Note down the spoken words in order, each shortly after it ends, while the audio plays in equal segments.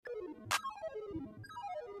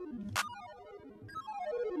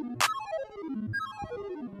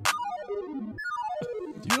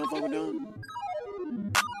them?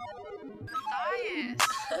 Matthias.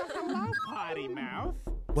 Hello, potty mouth.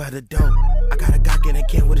 Where the dope? I got a Glock in a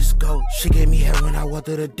can with a scope. She gave me head when I walked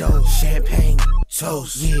through the door. Champagne,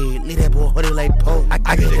 toast. Yeah, leave that boy hoodie like Pope. I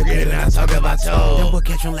get the grid and I talk about toes. That boy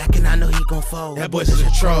catch him lacking, I know he gon' fold. That boy's such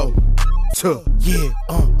a troll. Yeah,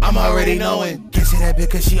 I'm already knowing. Can't say that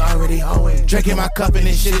bitch cause she already hoeing. Drinking my cup and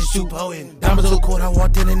this shit is too potent. Diamonds too cold, I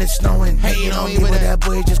walked in and it's snowing. Hating on me with with that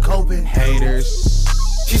boy just coping. Haters.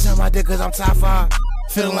 She said my dick cause I'm top 5.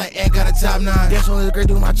 Feeling like Ed got a top 9. That's when this girl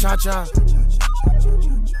do my cha-cha.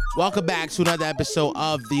 Welcome back to another episode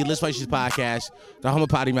of the List Shit podcast, the home of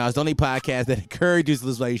Potty Mouths, the only podcast that encourages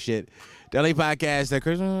List shit, the only podcast that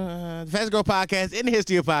the fastest girl podcast in the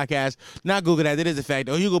history of podcasts. Not Google that, it is a fact.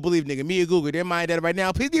 Oh, you go believe nigga, me or Google, they're mind that right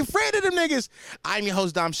now. Please be afraid of them niggas. I'm your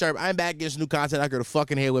host, Dom Sharp. I'm back against new content. I go to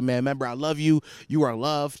fucking here with, man. Remember, I love you. You are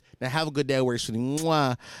loved. Now have a good day. We're shooting.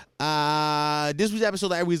 This was episode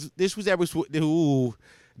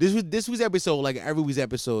like every week's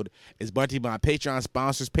episode is brought to you by Patreon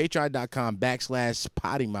sponsors,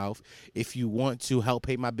 patreon.com/pottymouth if you want to help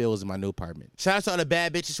pay my bills in my new apartment. Shout out to all the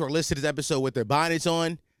bad bitches who are listening to this episode with their bonnets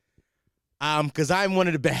on. Because I'm one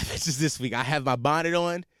of the bad bitches this week. I have my bonnet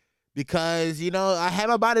on because, you know, I had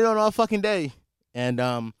my bonnet on all fucking day. And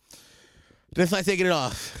didn't feel like taking it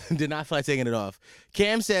off. Did not feel like taking it off.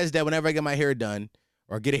 Cam says that whenever I get my hair done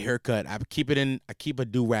or get a haircut, I keep a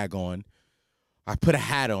do-rag on. I put a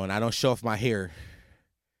hat on. I don't show off my hair.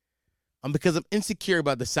 Because I'm insecure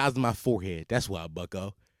about the size of my forehead. That's why,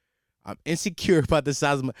 bucko. I'm insecure about the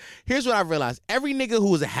size of my... Here's what I realized. Every nigga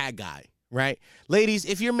who is a hat guy, right? Ladies,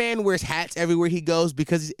 if your man wears hats everywhere he goes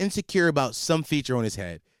because he's insecure about some feature on his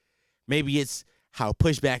head, maybe it's how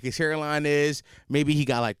pushed back his hairline is, maybe he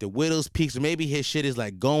got like the widow's peaks, or maybe his shit is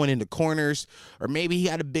like going in the corners, or maybe he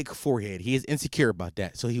got a big forehead. He is insecure about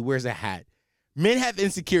that, so he wears a hat. Men have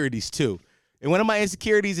insecurities too. And one of my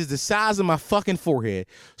insecurities is the size of my fucking forehead.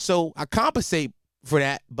 So I compensate for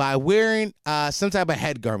that by wearing some type of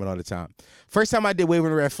head garment all the time. First time I did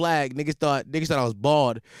waving a red flag, niggas thought I was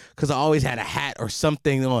bald because I always had a hat or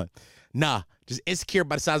something on. Nah, just insecure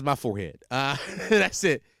by the size of my forehead. That's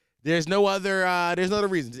it. There's no other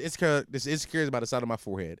reason. This insecure is about the size of my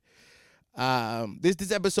forehead.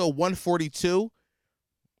 This episode 142,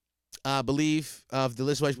 I believe, of the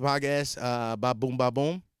List podcast. Ba boom, ba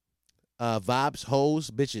boom. Vibes,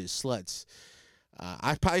 hoes, bitches, sluts.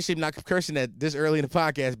 I probably should not be cursing at this early in the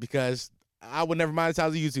podcast because I would never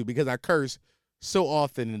monetize YouTube because I curse so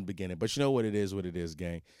often in the beginning. But you know what it is,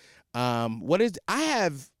 gang. There's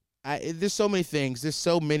so many things. There's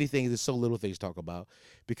so many things. There's so little things to talk about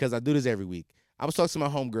because I do this every week. I was talking to my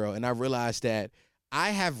homegirl and I realized that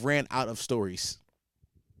I have ran out of stories.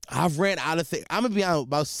 I've ran out of things. I'm going to be on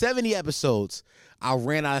about 70 episodes. I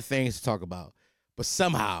ran out of things to talk about. But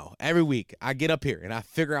somehow, every week, I get up here and I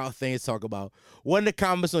figure out things to talk about. One of the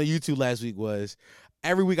comments on YouTube last week was,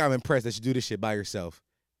 every week I'm impressed that you do this shit by yourself.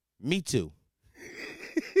 Me too.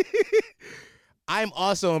 I'm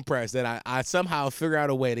also impressed that I somehow figure out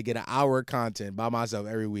a way to get an hour of content by myself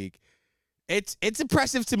every week. It's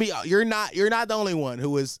impressive to me. You're not the only one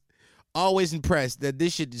who is always impressed that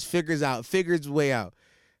this shit just figures its way out.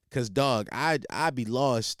 Cause dog, I'd be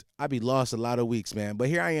lost. I'd be lost a lot of weeks, man. But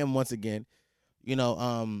here I am once again. You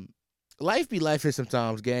know, life be life here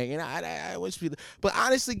sometimes, gang. And I wish people, but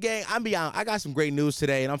honestly, gang, I got some great news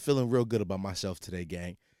today, and I'm feeling real good about myself today,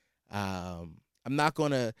 gang. I'm not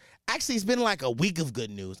gonna. Actually, it's been like a week of good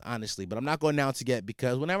news, honestly, but I'm not gonna announce it yet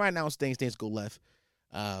because whenever I announce things go left.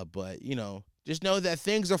 But you know, just know that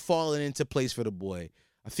things are falling into place for the boy.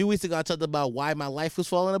 A few weeks ago, I talked about why my life was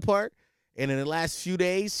falling apart, and in the last few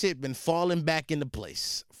days, shit been falling back into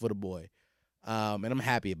place for the boy. And I'm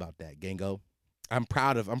happy about that, gango. I'm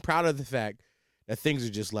proud of the fact that things are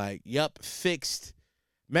just like, yup, fixed.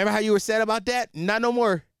 Remember how you were sad about that? Not no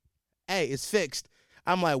more. Hey, it's fixed.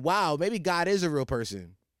 I'm like, wow, maybe God is a real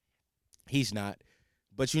person. He's not.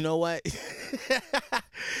 But you know what?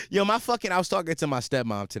 Yo, I was talking to my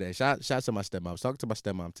stepmom today. Shout out to my stepmom. I was talking to my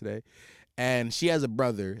stepmom today. And she has a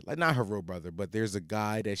brother, like not her real brother, but there's a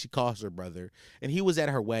guy that she calls her brother. And he was at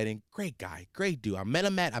her wedding. Great guy, great dude. I met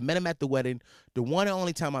him at the wedding. The one and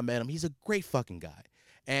only time I met him. He's a great fucking guy.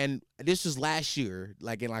 And this was last year,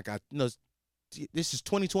 this is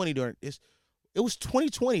 2020 it was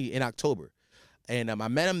 2020 in October. And I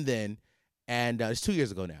met him then, and it's 2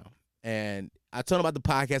 years ago now. And I told him about the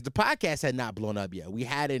podcast. The podcast had not blown up yet. We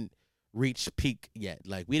hadn't reached peak yet.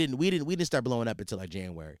 Like we didn't start blowing up until like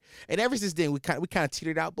January. And ever since then we kind of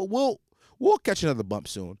teetered out, but we'll catch another bump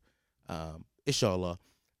soon. Inshallah.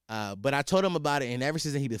 But I told him about it, and ever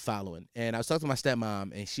since then he been following. And I was talking to my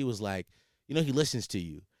stepmom, and she was like, you know, he listens to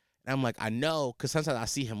you. And I'm like, I know, because sometimes I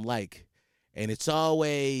see him like, and it's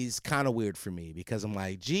always kind of weird for me because I'm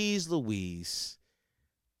like, geez Louise,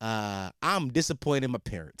 I'm disappointed in my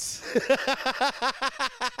parents.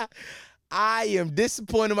 I am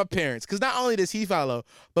disappointed in my parents because not only does he follow,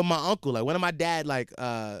 but my uncle, like one of my dad, like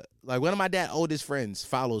one of my dad oldest friends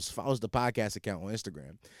follows the podcast account on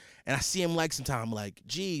Instagram, and I see him like sometimes. I'm like,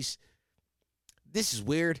 geez, this is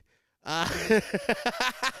weird.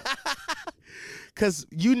 Cause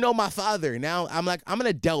you know my father. Now I'm like, I'm an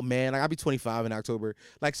adult man. Like I'll be 25 in October.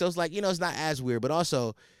 Like, so it's like, it's not as weird, but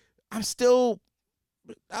also I'm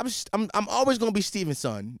always gonna be Steven's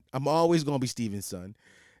son. I'm always gonna be Steven's son.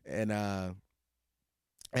 And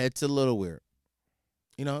it's a little weird.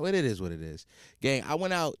 It is what it is. Gang, I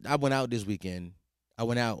went out this weekend. I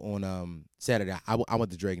went out on Saturday. I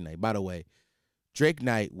went to Drake night. By the way, Drake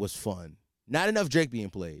night was fun. Not enough Drake being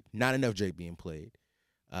played.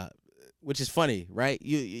 Which is funny, right?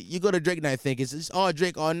 You go to Drake night thinking it's all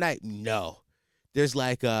Drake all night. No. There's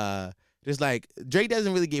like Drake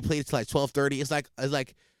doesn't really get played until like 12:30.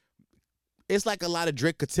 It's like a lot of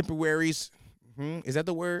Drake contemporaries. Is that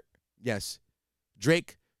the word? Yes.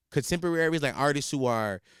 Drake contemporaries, like artists who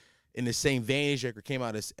are in the same vein as Drake or came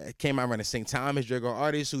out around the same time as Drake, or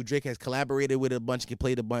artists who Drake has collaborated with a bunch, can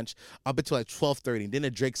play a bunch up until like 12:30. And then the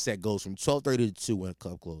Drake set goes from 12:30 to 2 when the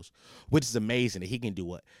club closed, which is amazing that he can do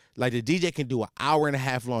what? Like the DJ can do an hour and a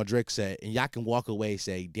half long Drake set, and y'all can walk away and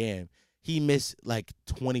say, damn, he missed like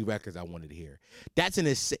 20 records I wanted to hear.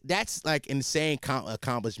 That's like insane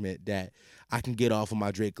accomplishment that I can get off of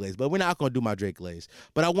my Drake glaze. But we're not gonna do my Drake glaze.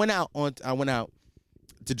 But I went out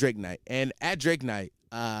to Drake night, and at Drake night,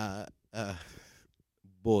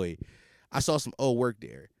 boy, I saw some old work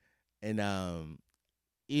there, and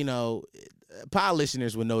pod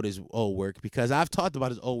listeners will know this old work because I've talked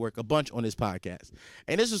about his old work a bunch on this podcast.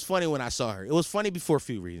 And this was funny when I saw her. It was funny for a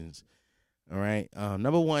few reasons. All right,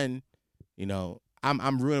 number one,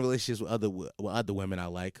 I'm ruining relationships with other women I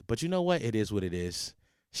like, but you know what? It is what it is.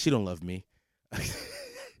 She don't love me.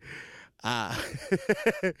 I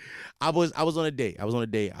was on a date. I went on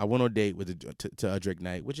a date to a Drake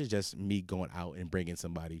night, which is just me going out and bringing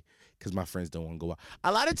somebody because my friends don't want to go out.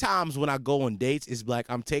 A lot of times when I go on dates, it's like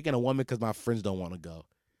I'm taking a woman because my friends don't want to go.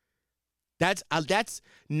 That's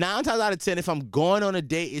 9 times out of 10. If I'm going on a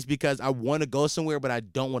date, it's because I want to go somewhere, but I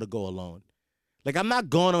don't want to go alone. Like I'm not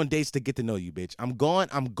going on dates to get to know you, bitch. I'm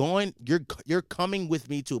going. You're coming with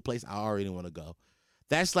me to a place I already want to go.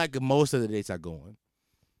 That's like most of the dates I go on.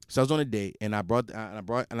 So I was on a date, and I brought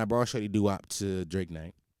Shorty Doo-Wop to Drake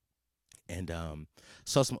night, and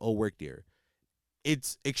saw some old work there.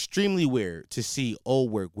 It's extremely weird to see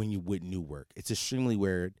old work when you with new work. It's extremely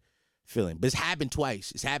weird feeling, but it's happened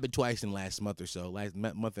twice. It's happened twice in the last month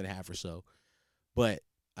and a half or so. But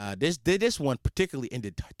this one particularly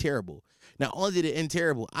ended terrible. Not only did it end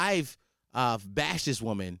terrible, I've bashed this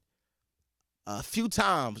woman a few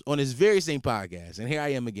times on this very same podcast, and here I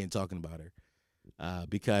am again talking about her.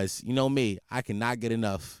 Because you know me, I cannot get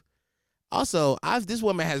enough. Also, this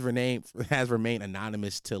woman has remained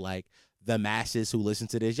anonymous to like the masses who listen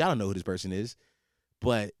to this. Y'all don't know who this person is,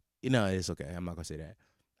 but it's okay. I'm not gonna say that.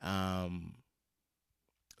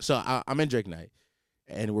 So I'm in Drake night,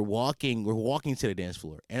 and we're walking to the dance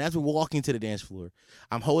floor. And as we're walking to the dance floor,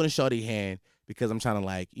 I'm holding Shorty's hand because I'm trying to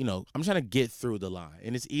I'm trying to get through the line,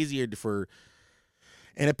 and it's easier for.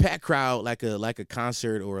 In a packed crowd, like a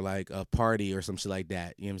concert or like a party or some shit like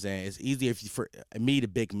that, you know what I'm saying? It's easier for me, the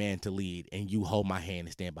big man, to lead, and you hold my hand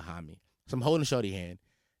and stand behind me. So I'm holding Shorty's hand,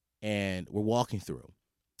 and we're walking through.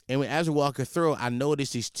 And as we're walking through, I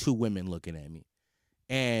noticed these 2 women looking at me.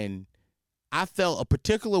 And I felt a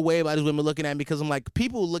particular way about these women looking at me because I'm like,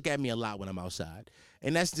 people look at me a lot when I'm outside.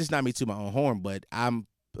 And that's just not me to my own horn, but I'm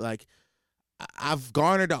like, I've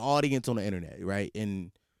garnered an audience on the internet, right?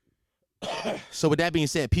 And so with that being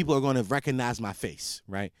said, people are going to recognize my face,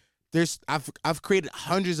 right? I've created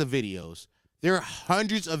hundreds of videos. There are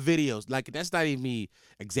hundreds of videos. Like, that's not even me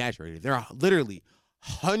exaggerating. There are literally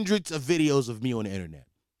hundreds of videos of me on the internet.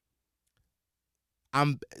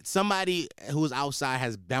 Somebody who's outside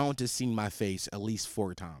has bound to see my face at least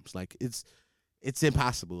 4 times. Like, it's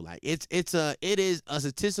impossible. Like, it is a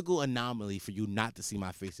statistical anomaly for you not to see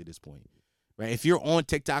my face at this point, right? If you're on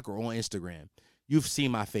TikTok or on Instagram, you've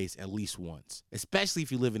seen my face at least once, especially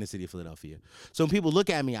if you live in the city of Philadelphia. So when people look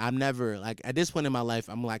at me, I'm never, like, at this point in my life,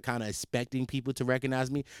 I'm like kind of expecting people to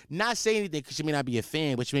recognize me. Not saying anything because you may not be a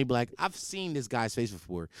fan, but you may be like, I've seen this guy's face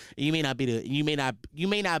before. And you may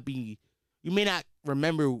not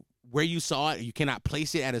remember where you saw it. You cannot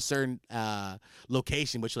place it at a certain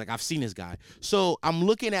location, but you're like, I've seen this guy. So I'm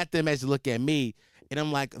looking at them as they look at me, And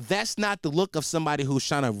I'm like, that's not the look of somebody who's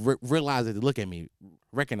trying to realize that they look at me,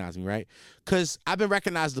 recognize me, right? Because I've been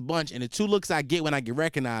recognized a bunch, and the two looks I get when I get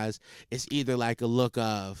recognized, it's either like a look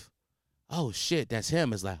of, oh shit, that's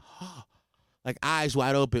him. It's like, oh, like eyes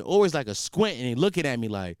wide open, or it's like a squint and they looking at me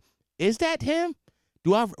like, is that him?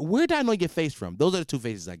 Where did I know your face from? Those are the two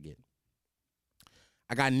faces I get.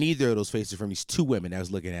 I got neither of those faces from these two women that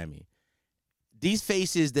was looking at me. These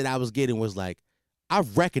faces that I was getting was like, I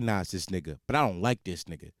recognize this nigga, but I don't like this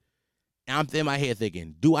nigga. And I'm in my head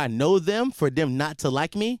thinking, do I know them for them not to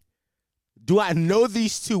like me? Do I know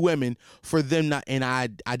these two women for them not? And I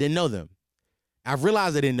didn't know them. I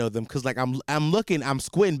realized I didn't know them because like I'm looking, I'm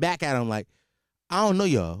squinting back at them like, I don't know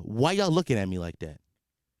y'all. Why y'all looking at me like that?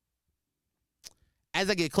 As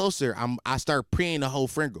I get closer, I start preying the whole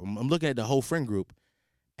friend group. I'm looking at the whole friend group,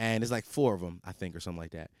 and it's like 4 of them, I think, or something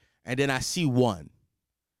like that. And then I see one.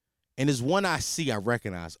 And there's one I see, I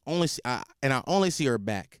recognize. And I only see her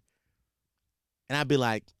back. And I'd be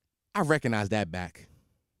like, I recognize that back.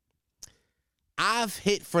 I've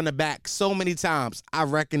hit from the back so many times, I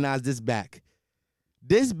recognize this back.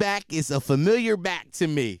 This back is a familiar back to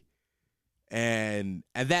me. And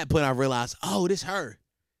at that point, I realized, oh, this her.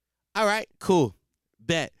 All right, cool.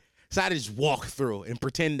 Bet. So I just walk through and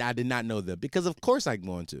pretend I did not know them. Because of course I'm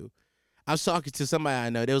going to. I was talking to somebody I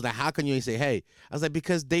know. They was like, how can you ain't say hey? I was like,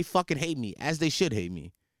 because they fucking hate me, as they should hate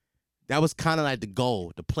me. That was kind of like the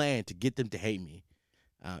goal, the plan to get them to hate me.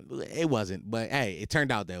 It wasn't, but hey, it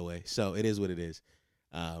turned out that way. So it is what it is.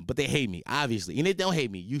 But they hate me, obviously. And if they don't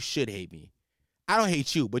hate me, you should hate me. I don't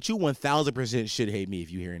hate you, but you 1,000% should hate me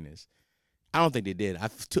if you're hearing this. I don't think they did.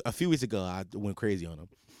 A few weeks ago, I went crazy on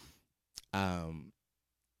them.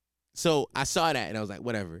 So I saw that, and I was like,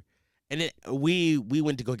 whatever. And then we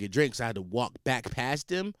went to go get drinks. So I had to walk back past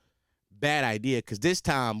them. Bad idea, because this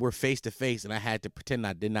time we're face to face, and I had to pretend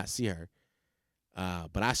I did not see her.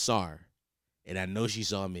 But I saw her, and I know she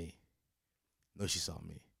saw me.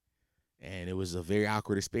 And it was a very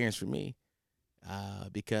awkward experience for me,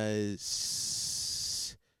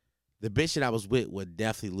 because the bitch that I was with would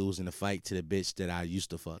definitely lose in the fight to the bitch that I used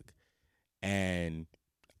to fuck. And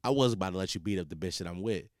I was about to let you beat up the bitch that I'm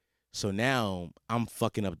with. So now I'm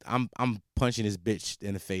fucking up. I'm punching this bitch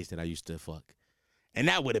in the face that I used to fuck. And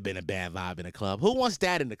that would have been a bad vibe in a club. Who wants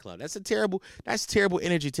that in the club? That's terrible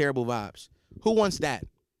energy, terrible vibes. Who wants that?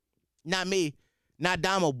 Not me. Not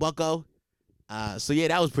Damo, bucko. So yeah,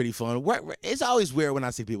 that was pretty fun. It's always weird when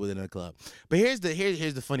I see people in the club. But here's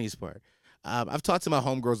the funniest part. I've talked to my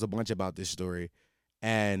homegirls a bunch about this story.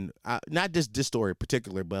 And not just this story in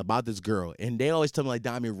particular, but about this girl. And they always tell me like,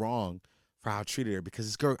 Dom, you're wrong for how I treated her, because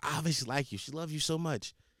this girl obviously like you. She loves you so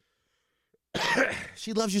much.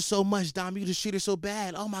 She loves you so much, Dom. You just treat her so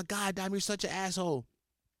bad. Oh my God, Dom, you're such an asshole.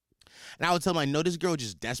 And I would tell them, like, no, this girl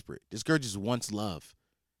just desperate. This girl just wants love.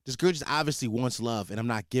 This girl just obviously wants love, and I'm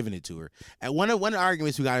not giving it to her. At one of the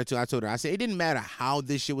arguments we got into, I told her, I said, it didn't matter how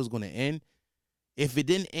this shit was going to end. If it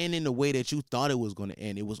didn't end in the way that you thought it was going to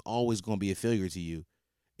end, it was always going to be a failure to you.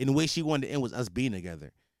 And the way she wanted to end was us being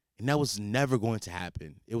together. And that was never going to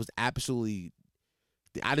happen. It was absolutely,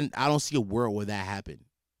 I don't see a world where that happened.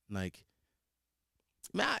 Like,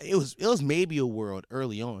 man, it was maybe a world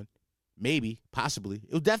early on. Maybe, possibly.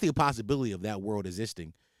 It was definitely a possibility of that world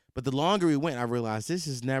existing. But the longer we went, I realized this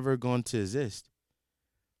is never going to exist.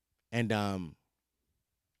 And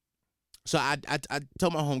so I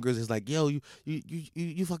told my homegirls, it's like, yo,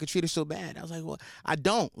 you fucking treat her so bad. I was like, well, I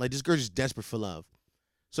don't. Like, this girl's just desperate for love.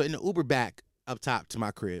 So in the Uber back up top to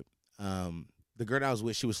my crib, the girl that I was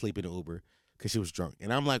with, she was sleeping in the Uber because she was drunk.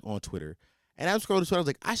 And I'm like on Twitter. And I'm scrolling Twitter. I was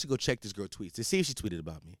like, I should go check this girl tweets to see if she tweeted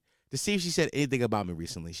about me, to see if she said anything about me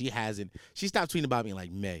recently. She hasn't. She stopped tweeting about me in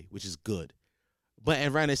like May, which is good. But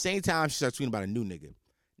around the same time, she started tweeting about a new nigga.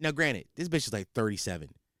 Now, granted, this bitch is like 37.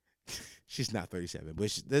 She's not 37, but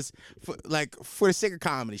for the sake of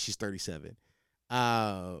comedy, she's 37.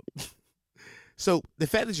 So the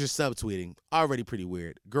fact that you're subtweeting, already pretty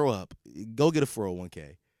weird. Grow up. Go get a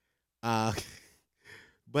 401k.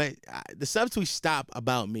 But the subtweets stop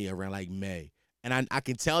about me around like May. And I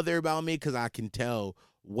can tell they're about me because I can tell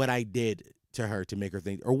what I did to her to make her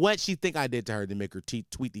think, or what she think I did to her to make her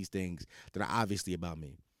tweet these things that are obviously about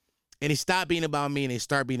me. And it stopped being about me and it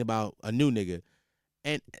started being about a new nigga.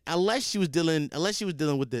 And unless she was dealing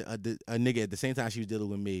with a nigga at the same time she was dealing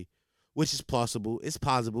with me, which is plausible. It's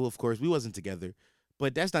possible, of course. We wasn't together.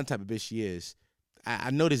 But that's not the type of bitch she is.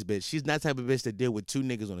 I know this bitch. She's not the type of bitch that deal with two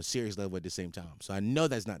niggas on a serious level at the same time. So I know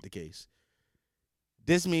that's not the case.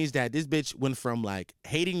 This means that this bitch went from like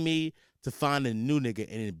hating me to finding a new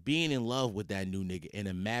nigga and then being in love with that new nigga in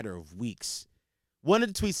a matter of weeks. One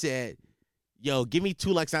of the tweets said, yo, give me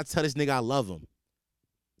 2 likes, I'll tell this nigga I love him.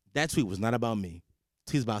 That tweet was not about me.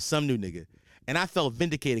 Tweet was about some new nigga. And I felt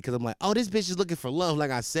vindicated because I'm like, oh, this bitch is looking for love,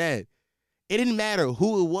 like I said. It didn't matter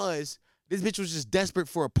who it was. This bitch was just desperate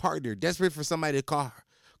for a partner, desperate for somebody to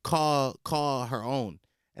call her own.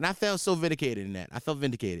 And I felt so vindicated in that. I felt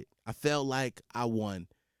vindicated. I felt like I won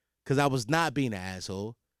because I was not being an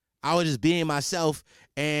asshole. I was just being myself,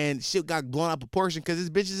 and shit got blown out of proportion because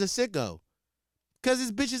this bitch is a sicko. Because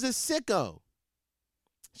this bitch is a sicko.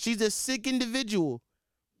 She's a sick individual.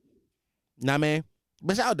 Nah, man.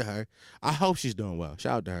 But shout out to her. I hope she's doing well.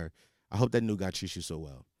 Shout out to her. I hope that new guy treats you so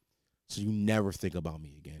well. So you never think about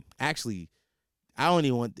me again. Actually, don't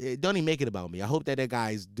even make it about me. I hope that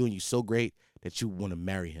guy is doing you so great that you want to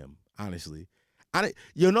marry him, honestly.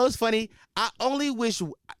 You know what's funny? I only wish...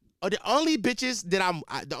 The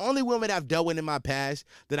only women I've dealt with in my past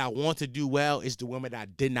that I want to do well is the women that I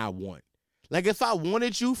did not want. Like, if I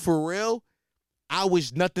wanted you for real, I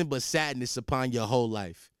wish nothing but sadness upon your whole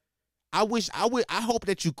life. I hope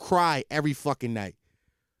that you cry every fucking night.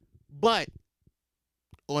 But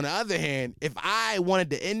on the other hand, if I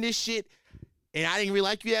wanted to end this shit and I didn't really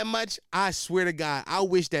like you that much, I swear to God, I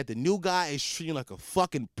wish that the new guy is treating you like a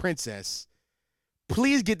fucking princess.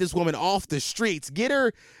 Please get this woman off the streets. Get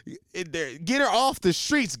her off the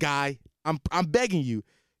streets, guy. I'm begging you.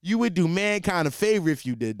 You would do mankind a favor if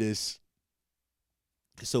you did this.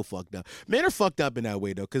 It's so fucked up. Men are fucked up in that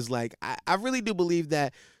way though, because like I really do believe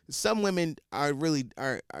that some women are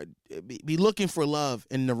be looking for love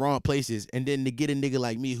in the wrong places, and then to get a nigga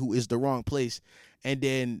like me who is the wrong place, and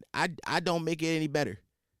then I don't make it any better.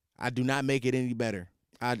 I do not make it any better.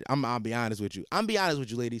 I'll be honest with you. I'm be honest with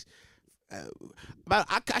you, ladies.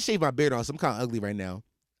 I shaved my beard off, so I'm kind of ugly right now.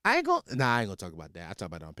 I ain't gonna talk about that. I talk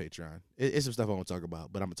about it on Patreon. It's some stuff I won't talk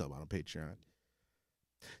about, but I'm gonna talk about it on Patreon.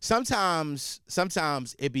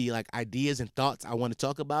 Sometimes it be like ideas and thoughts I want to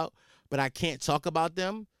talk about, but I can't talk about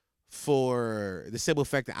them for the simple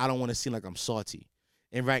fact that I don't want to seem like I'm salty.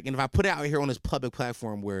 And if I put it out here on this public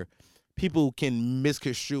platform where people can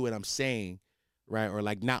misconstrue what I'm saying, right, or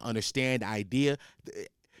like not understand the idea,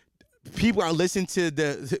 people are listening to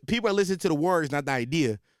the words, not the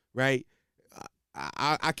idea, right?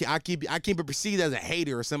 I keep it perceived as a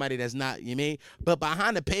hater or somebody that's not, you know what I mean? But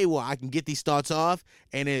behind the paywall, I can get these thoughts off,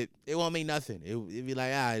 and it won't mean nothing. It be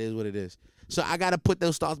like, it is what it is. So I gotta put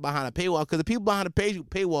those thoughts behind the paywall, because the people behind the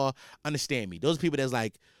paywall understand me. Those people that's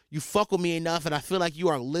like, you fuck with me enough, and I feel like you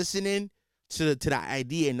are listening to the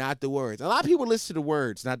idea and not the words. A lot of people listen to the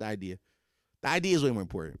words, not the idea. The idea is way more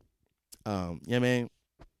important. You know what I mean?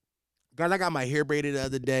 Guys, I got my hair braided the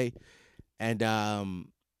other day, and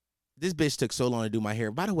this bitch took so long to do my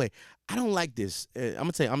hair. By the way, I don't like this. I'm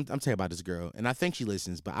gonna tell you about this girl, and I think she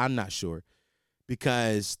listens, but I'm not sure.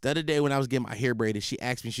 Because the other day when I was getting my hair braided, she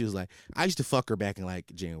asked me, she was like, I used to fuck her back in like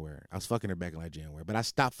January. I was fucking her back in like January, but I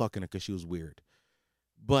stopped fucking her because she was weird.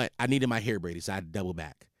 But I needed my hair braided, so I had to double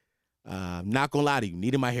back. Not gonna lie to you,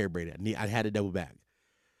 needed my hair braided. I had to double back.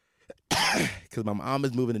 Because my mom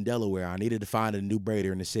is moving to Delaware. I needed to find a new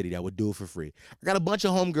braider in the city that would do it for free. I got a bunch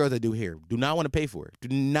of homegirls that do hair. Do not want to pay for it. Do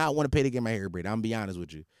not want to pay to get my hair braided. I'm going to be honest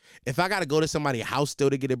with you. If I got to go to somebody's house still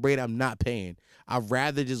to get it braided, I'm not paying. I'd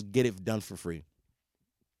rather just get it done for free.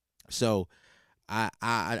 So I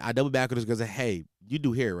double back with this girl and said, hey, you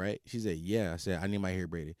do hair, right? She said, yeah. I said, I need my hair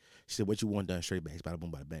braided. She said, what you want done? Straight bangs, bada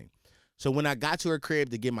boom, bada bang. So when I got to her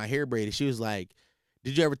crib to get my hair braided, she was like,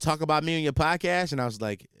 did you ever talk about me on your podcast? And I was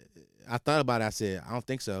like, I thought about it. I said, I don't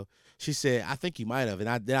think so. She said, I think you might have. And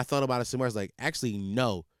I thought about it somewhere. I was like, actually,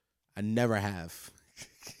 no, I never have.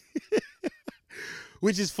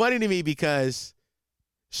 Which is funny to me because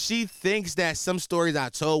she thinks that some stories I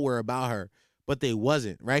told were about her, but they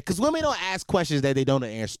wasn't, right? Because women don't ask questions that they don't know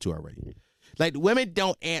the answer to already. Like, women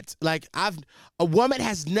don't answer. Like, a woman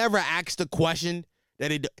has never asked a question that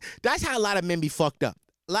they do. That's how a lot of men be fucked up.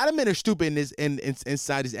 A lot of men are stupid in this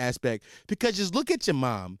inside this aspect, because just look at your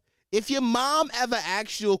mom. If your mom ever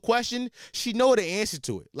asks you a question, she know the answer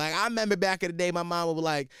to it. Like, I remember back in the day, my mom would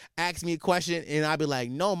like ask me a question, and I'd be like,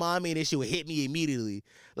 no, mommy, and then she would hit me immediately.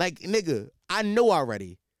 Like, nigga, I know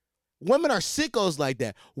already. Women are sickos like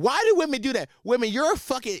that. Why do women do that? Women are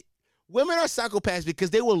psychopaths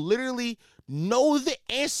because they will literally know the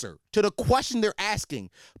answer to the question they're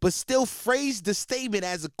asking, but still phrase the statement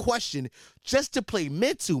as a question just to play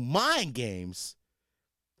mental mind games.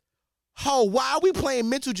 Oh, why are we playing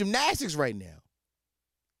mental gymnastics right now?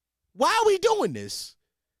 Why are we doing this?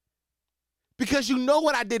 Because you know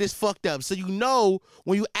what I did is fucked up. So you know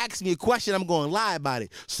when you ask me a question, I'm going to lie about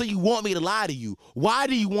it. So you want me to lie to you. Why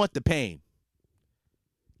do you want the pain?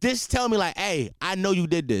 Just tell me like, hey, I know you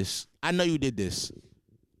did this. I know you did this.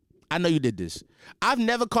 I know you did this. I've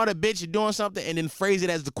never caught a bitch doing something and then phrase it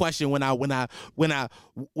as the question when I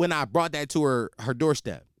brought that to her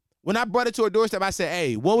doorstep. When I brought it to her doorstep, I said,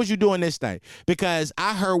 "Hey, what was you doing this night?" Because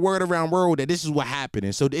I heard word around world that this is what happened.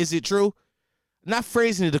 And so is it true? Not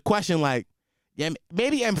phrasing it the question like, yeah,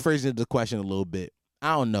 maybe I'm phrasing it the question a little bit.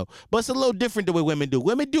 I don't know, but it's a little different the way women do.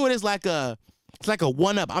 Women do it as like a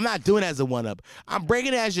one up. I'm not doing it as a one up. I'm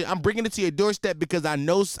bringing it to your doorstep because I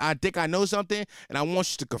think I know something and I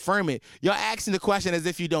want you to confirm it. You're asking the question as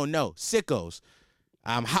if you don't know. Sickos.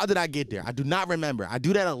 How did I get there? I do not remember. I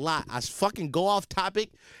do that a lot. I fucking go off topic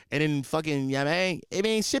and then fucking, yeah,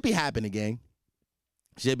 man, shit be happening, gang.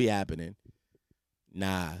 Shit be happening.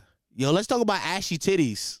 Nah. Yo, let's talk about ashy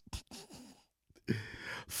titties.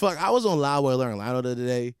 Fuck, I was on Loudwell Orlando the other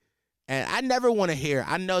day, and I never want to hear,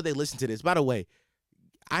 I know they listen to this. By the way,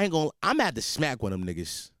 I'm at to smack one of them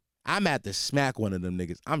niggas.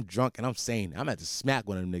 I'm drunk and I'm saying, I'm at to smack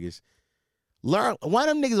one of them niggas. One of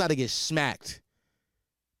them niggas about to get smacked.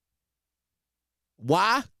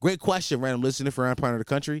 Why? Great question, random listener from around part of the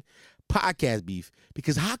country. Podcast beef.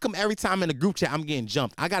 Because how come every time in the group chat I'm getting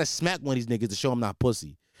jumped? I got to smack one of these niggas to show I'm not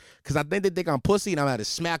pussy. Because I think they think I'm pussy and I'm about to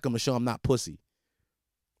smack them to show I'm not pussy.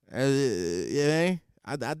 Yeah,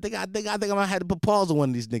 I think I'm gonna have to put pause on one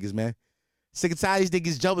of these niggas, man. Sick and tired of these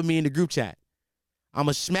niggas jumping me in the group chat. I'm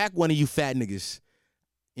gonna smack one of you fat niggas.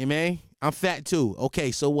 You know what I mean? I'm fat too.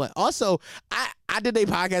 Okay, so what? Also, I did a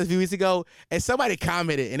podcast a few weeks ago and somebody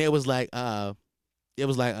commented and it was like,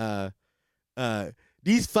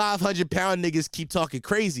 these 500-pound niggas keep talking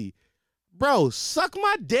crazy. Bro, suck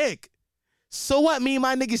my dick. So what? Me and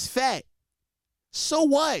my niggas fat. So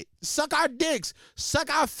what? Suck our dicks.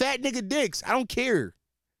 Suck our fat nigga dicks. I don't care.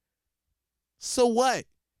 So what?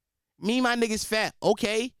 Me and my niggas fat.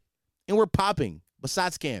 Okay. And we're popping.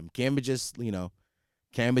 Besides Cam. Cam is just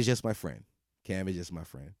my friend.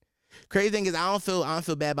 Crazy thing is I don't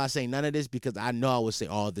feel bad about saying none of this because I know I would say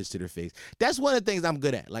all this to their face. That's one of the things I'm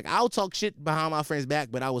good at. Like I'll talk shit behind my friend's back,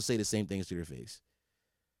 but I will say the same things to their face.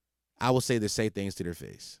 I will say the same things to their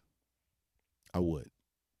face. I would.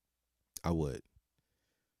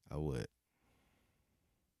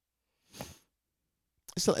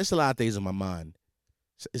 It's a lot of things on my mind.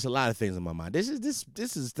 It's a lot of things on my mind. This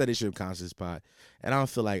is Steady Shrimp Conscious Pod, and I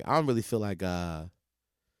don't really feel like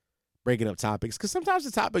breaking up topics because sometimes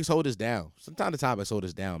the topics hold us down.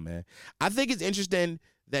 Man. I think it's interesting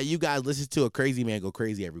that you guys listen to a crazy man go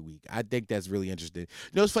crazy every week. I think that's really interesting. You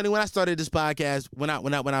know, it's funny when I started this podcast, when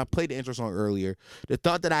I played the intro song earlier, the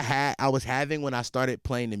thought that I was having when I started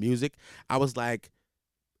playing the music, I was like,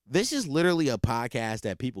 this is literally a podcast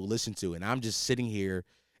that people listen to, and I'm just sitting here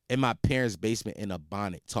in my parents' basement in a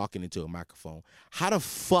bonnet talking into a microphone. How the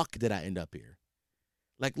fuck did I end up here?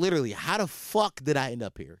 Like literally, how the fuck did I end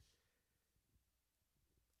up here?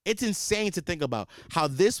 It's insane to think about how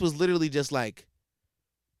this was literally just like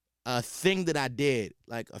a thing that I did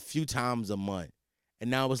like a few times a month. And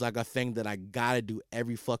now it's like a thing that I gotta do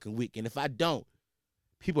every fucking week. And if I don't,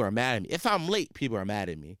 people are mad at me. If I'm late, people are mad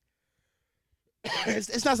at me.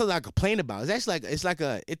 It's not something I complain about. It's actually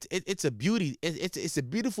it's a beauty. It's a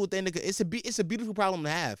beautiful thing. It's a beautiful problem to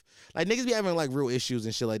have. Like niggas be having like real issues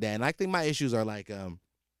and shit like that. And I think my issues are like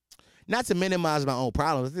not to minimize my own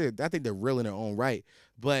problems. I think they're real in their own right.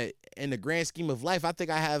 But in the grand scheme of life, I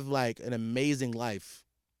think I have like an amazing life.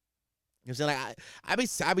 You know what I'm saying?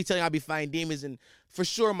 Like I be telling you I be fighting demons, and for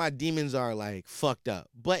sure my demons are like fucked up.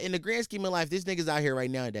 But in the grand scheme of life, this niggas out here right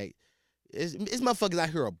now that it's motherfuckers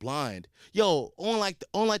out here are blind. Yo, on like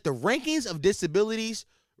the rankings of disabilities,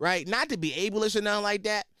 right? Not to be ableist or nothing like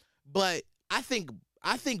that, but I think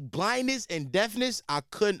blindness and deafness I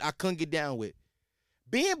couldn't get down with.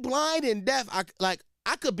 Being blind and deaf,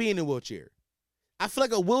 I could be in a wheelchair. I feel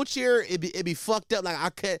like a wheelchair, it'd be fucked up. Like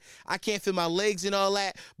I can't feel my legs and all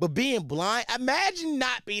that. But being blind, imagine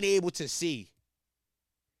not being able to see.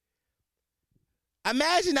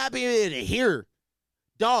 Imagine not being able to hear.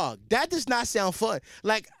 Dog, that does not sound fun.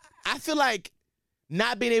 Like, I feel like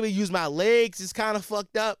not being able to use my legs is kind of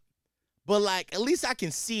fucked up. But like, at least I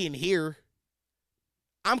can see and hear.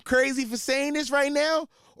 I'm crazy for saying this right now,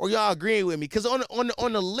 or y'all agreeing with me? Because on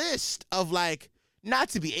the list of like, not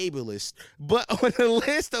to be ableist, but on the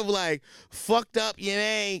list of like fucked up,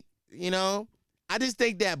 I just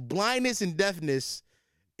think that blindness and deafness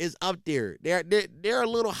is up there. They're a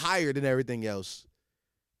little higher than everything else.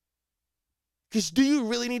 Cause do you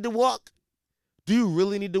really need to walk?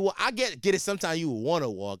 I get it. Sometimes you want to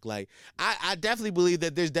walk. Like I definitely believe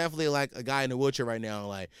that there's definitely like a guy in a wheelchair right now.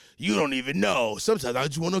 Like you don't even know. Sometimes I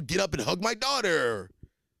just want to get up and hug my daughter.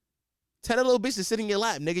 Tell that little bitch to sit in your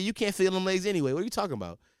lap, nigga. You can't feel them legs anyway. What are you talking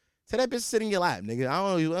about? Tell that bitch to sit in your lap, nigga.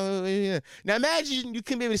 I don't know. Yeah. Now imagine you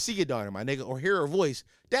couldn't be able to see your daughter, my nigga, or hear her voice.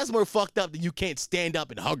 That's more fucked up than you can't stand up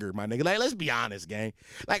and hug her, my nigga. Like, let's be honest, gang.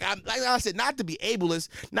 Like I said, not to be ableist,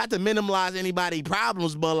 not to minimize anybody's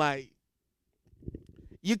problems, but like,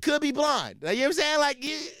 you could be blind. Like, you know what I'm saying?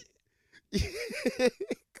 Like,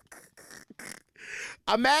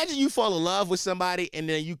 imagine you fall in love with somebody and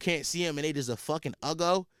then you can't see them and they just a fucking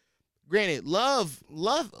uggo. Granted, love,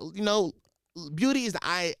 you know, beauty is in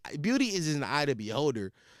the eye of the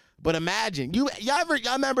beholder. But imagine y'all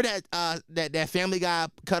remember that Family Guy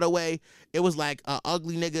cutaway? It was like an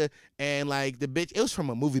ugly nigga and like the bitch. It was from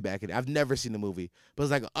a movie back in. I've never seen the movie, but it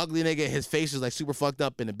was like an ugly nigga. His face was like super fucked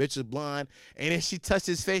up, and the bitch was blonde. And then she touched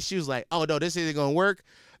his face. She was like, "Oh no, this isn't gonna work."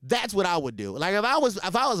 That's what I would do. Like if I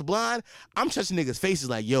was blonde, I'm touching niggas' faces.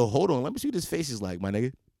 Like, yo, hold on, let me see what his face is like, my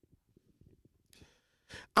nigga.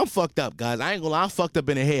 I'm fucked up, guys. I ain't gonna lie. I'm fucked up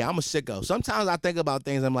in the head. I'm a sicko. Sometimes I think about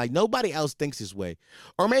things. I'm like, nobody else thinks this way.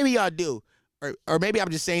 Or maybe y'all do. Or maybe I'm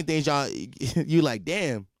just saying things y'all, you like,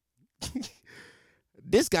 damn,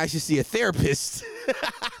 this guy should see a therapist.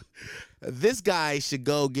 This guy should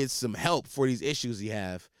go get some help for these issues he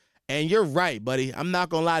have. And you're right, buddy. I'm not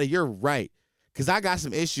gonna lie to you. You're right. Because I got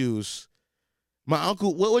some issues. My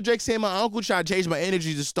uncle, what Drake saying? My uncle tried to change my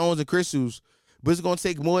energy to stones and crystals. But it's going to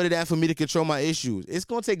take more than that for me to control my issues. It's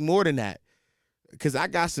going to take more than that. Because I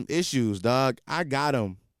got some issues, dog. I got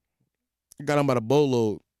them. I got them by the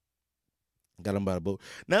boatload.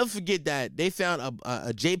 Never forget that they found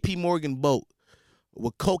a J.P. Morgan boat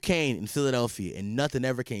with cocaine in Philadelphia, and nothing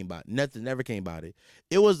ever came about it.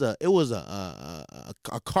 It was a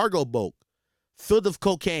cargo boat filled with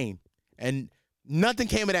cocaine, and nothing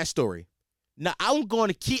came of that story. Now, I'm going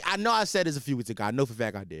to keep, I know I said this a few weeks ago. I know for a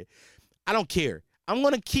fact I did. I don't care. I'm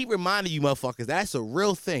going to keep reminding you motherfuckers that's a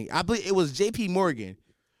real thing. I believe it was J.P. Morgan.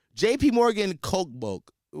 J.P. Morgan Coke boat.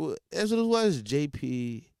 That's what it was.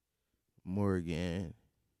 J.P. Morgan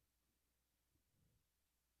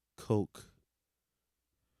Coke.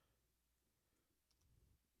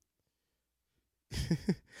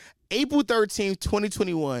 April 13th,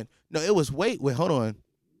 2021. No, it was, wait, hold on.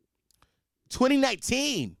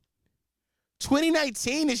 2019.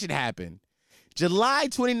 2019 this should happen. July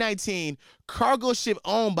 2019, cargo ship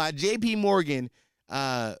owned by J.P. Morgan,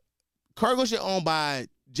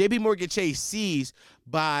 Chase seized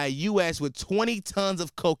by U.S. with 20 tons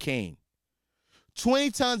of cocaine.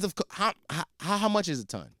 20 tons of how much is a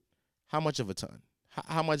ton? How much of a ton?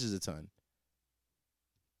 How much is a ton?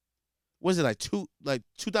 Was it like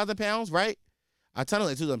 2,000 pounds, right? A ton of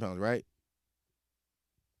like 2,000 pounds, right?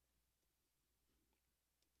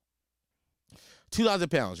 2,000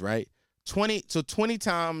 pounds, right? 20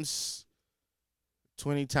 times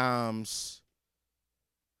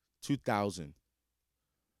 2,000.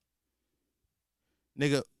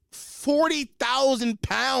 Nigga, 40,000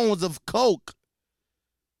 pounds of coke.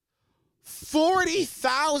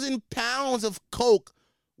 40,000 pounds of coke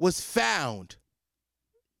was found.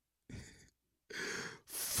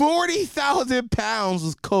 40,000 pounds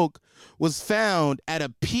of coke was found at a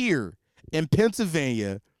pier in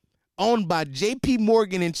Pennsylvania owned by J.P.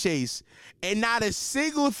 Morgan and Chase, and not a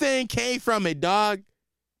single thing came from it, dog.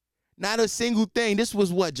 Not a single thing. This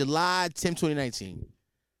was what, July 10, 2019.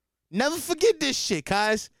 Never forget this shit,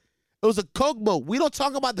 guys. It was a coke boat. We don't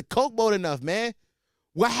talk about the coke boat enough, man.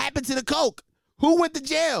 What happened to the coke? Who went to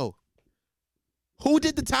jail? Who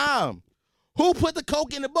did the time? Who put the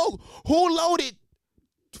coke in the boat? Who loaded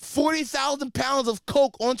 40,000 pounds of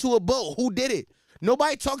coke onto a boat? Who did it?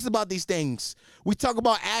 Nobody talks about these things. We talk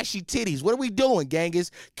about ashy titties. What are we doing,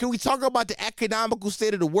 gangers? Can we talk about the economical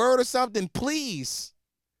state of the world or something, please?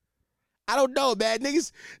 I don't know, man.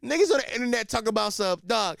 Niggas on the internet talk about stuff,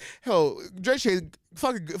 dog. Hell, Drake,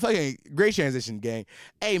 fucking great transition, gang.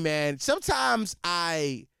 Hey, man. Sometimes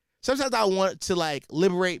I want to like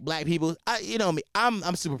liberate black people. You know me.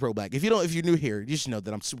 I'm super pro black. If you're new here, you should know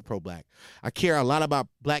that I'm super pro black. I care a lot about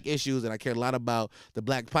black issues and I care a lot about the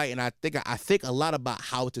black fight, and I think a lot about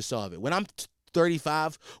how to solve it. When I'm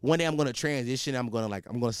 35, one day I'm gonna transition. I'm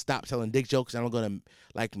gonna stop telling dick jokes, and I'm gonna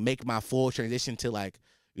like make my full transition to like,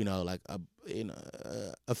 you know, like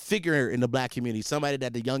a figure in the black community, somebody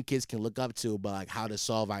that the young kids can look up to about like how to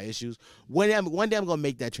solve our issues. One day I'm gonna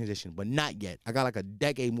make that transition, but not yet. I got like a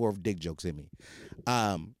decade more of dick jokes in me.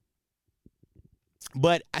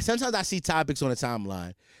 But sometimes I see topics on the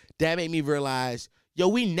timeline that make me realize, yo,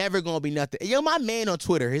 we never gonna be nothing. Yo, my man on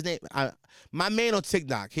Twitter, my man on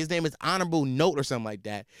TikTok, his name is Honorable Note or something like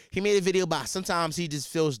that. He made a video about sometimes he just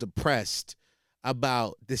feels depressed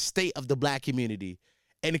about the state of the black community.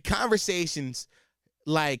 And the conversations,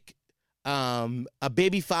 like, a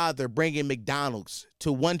baby father bringing McDonald's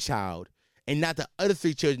to one child and not the other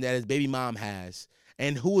 3 children that his baby mom has,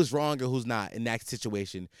 and who is wrong or who's not in that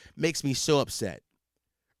situation, makes me so upset.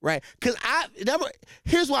 Right? Because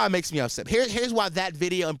here's why it makes me upset. Here's why that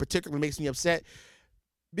video in particular makes me upset.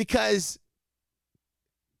 Because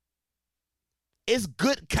it's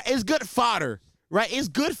good fodder, right? It's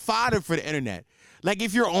good fodder for the internet. Like,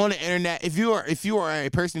 if you're on the internet, if you are a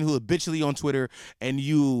person who habitually on Twitter and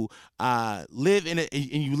you live in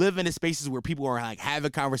the spaces where people are like having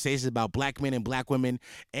conversations about black men and black women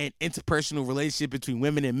and interpersonal relationship between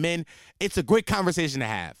women and men, it's a great conversation to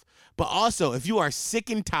have. But also, if you are sick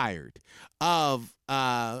and tired of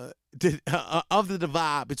the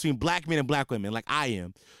divide between black men and black women, like I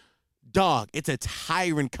am, dog, it's a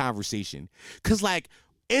tiring conversation. Cause like,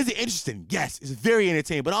 is it interesting? Yes, it's very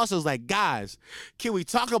entertaining. But also, it's like, guys, can we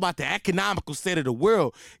talk about the economical state of the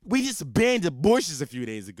world? We just banned abortions a few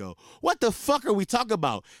days ago. What the fuck are we talking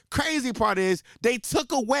about? Crazy part is they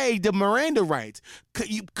took away the Miranda rights.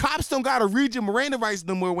 Cops don't gotta read your Miranda rights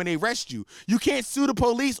no more when they arrest you. You can't sue the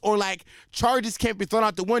police, or like charges can't be thrown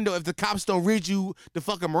out the window if the cops don't read you the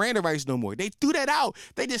fucking Miranda rights no more. They threw that out.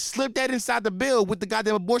 They just slipped that inside the bill with the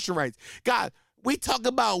goddamn abortion rights. God, we talk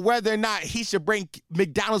about whether or not he should bring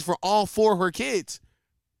McDonald's for all 4 of her kids.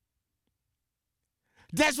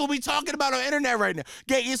 That's what we talking about on the internet right now.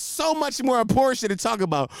 Okay, it's so much more important shit to talk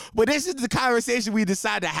about. But this is the conversation we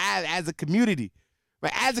decide to have as a community.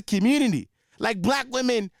 Right? As a community. Like, black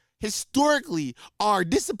women historically are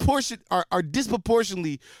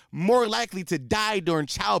disproportionately more likely to die during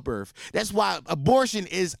childbirth. That's why abortion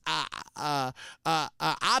is a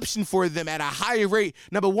option for them at a higher rate.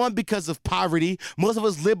 Number one, because of poverty. Most of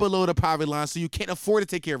us live below the poverty line, so you can't afford to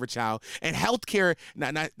take care of a child. And healthcare,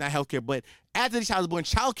 not healthcare, but after the child is born,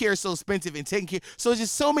 childcare is so expensive and taking care. So there's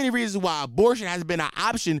just so many reasons why abortion has been an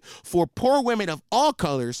option for poor women of all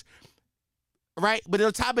colors. Right? But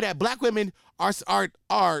on top of that, black women are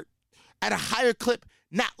at a higher clip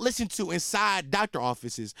not listened to inside doctor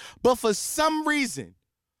offices. But for some reason,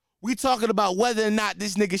 we talking about whether or not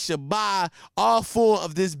this nigga should buy all 4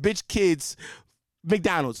 of this bitch kids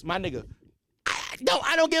McDonald's. My nigga,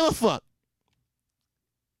 I don't give a fuck.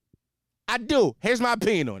 I do. Here's my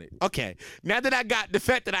opinion on it. Okay, now that I got the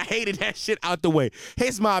fact that I hated that shit out the way,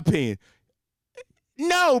 here's my opinion.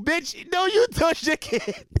 No, bitch. No, you touch your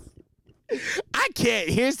kid. I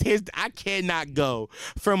cannot go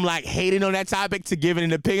from like hating on that topic to giving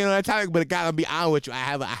an opinion on that topic, but I gotta be honest with you,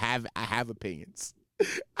 I have opinions.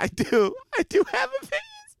 I do have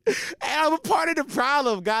opinions. And I'm a part of the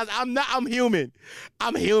problem, guys. I'm human.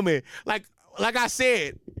 Like I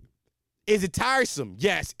said, is it tiresome?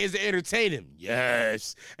 Yes. Is it entertaining?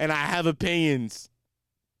 Yes. And I have opinions.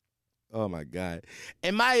 Oh my God.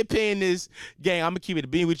 And my opinion is, gang, I'm gonna keep it a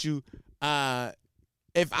bean with you.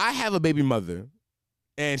 If I have a baby mother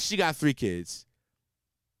and she got 3 kids,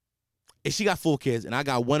 and she got 4 kids, and I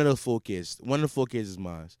got one of the 4 kids is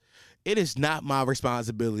mine, it is not my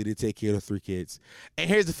responsibility to take care of the 3 kids. And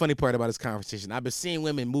here's the funny part about this conversation. I've been seeing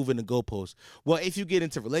women moving the goalposts. Well, if you get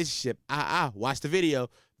into a relationship, watch the video.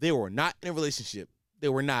 They were not in a relationship. They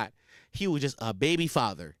were not. He was just a baby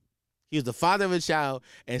father. He was the father of a child,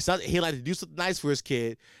 and he liked to do something nice for his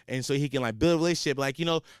kid, and so he can like build a relationship, like, you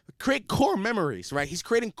know, create core memories, right? He's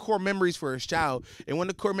creating core memories for his child, and one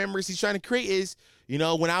of the core memories he's trying to create is, you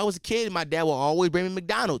know, when I was a kid, my dad would always bring me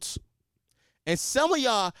McDonald's. And some of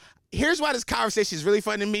y'all, here's why this conversation is really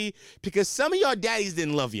funny to me, because some of y'all daddies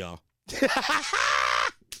didn't love y'all.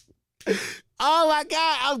 Oh my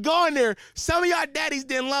God, I'm going there. Some of y'all daddies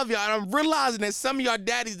didn't love y'all, and I'm realizing that some of y'all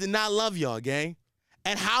daddies did not love y'all, gang.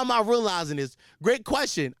 And how am I realizing this? Great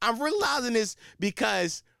question. I'm realizing this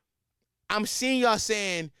because I'm seeing y'all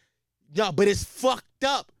saying, yo, but it's fucked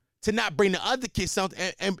up to not bring the other kid something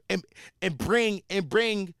and bring.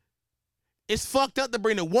 It's fucked up to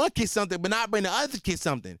bring the one kid something, but not bring the other kid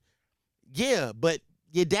something. Yeah, but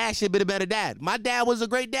your dad should have been a better dad. My dad was a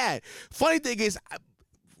great dad. Funny thing is,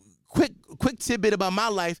 quick tidbit about my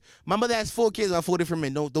life. My mother has 4 kids on 4 different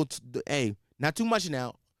men. Hey, not too much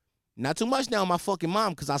now. Not too much now on my fucking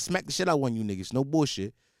mom, because I smack the shit out of one of you niggas. No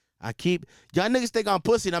bullshit. Y'all niggas think I'm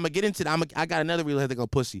pussy, and I'm going to get into that. I got another real think I'm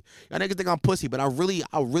pussy. Y'all niggas think I'm pussy, but I really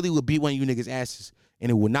would beat one of you niggas' asses, and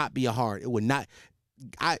it would not be a hard. It would not.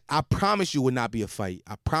 I promise you it would not be a fight.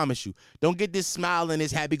 I promise you. Don't get this smile and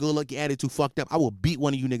this happy-go-lucky attitude fucked up. I will beat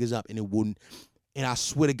one of you niggas up, and it wouldn't. And I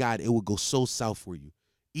swear to God, it would go so south for you.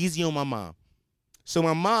 Easy on my mom. So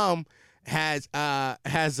my mom she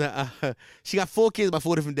got 4 kids by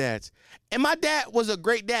 4 different dads. And my dad was a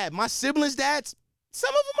great dad. My siblings' dads,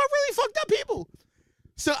 some of them are really fucked up people.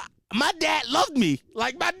 So my dad loved me.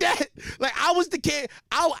 Like my dad, like I was the kid.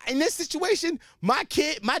 In this situation, my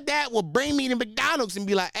dad will bring me to McDonald's and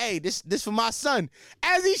be like, "Hey, this for my son,"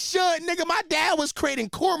 as he should, nigga. My dad was creating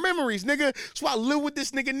core memories, nigga. So I live with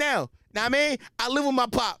this nigga now. Now I mean, I live with my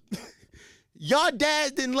pop. Y'all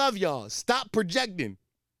dads didn't love y'all. Stop projecting.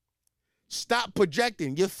 Stop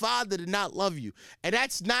projecting. Your father did not love you, and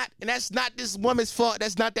that's not this woman's fault.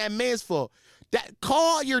 That's not that man's fault.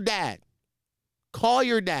 Call your dad. Call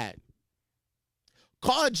your dad.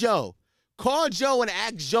 Call Joe. Call Joe and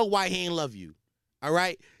ask Joe why he ain't love you. All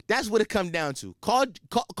right? That's what it come down to. Call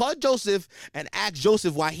Joseph and ask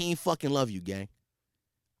Joseph why he ain't fucking love you, gang.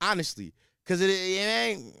 Honestly. Because it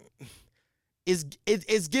ain't...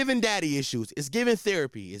 It's giving daddy issues. It's giving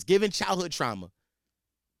therapy. It's giving childhood trauma.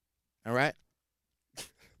 All right?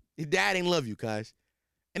 Your dad ain't love you, cuz.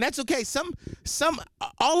 And that's okay.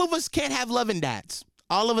 All of us can't have loving dads.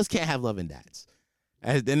 All of us can't have loving dads.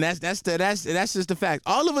 And that's just the fact.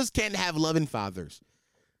 All of us can't have loving fathers.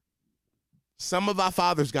 Some of our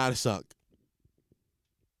fathers gotta suck.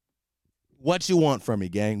 What you want from me,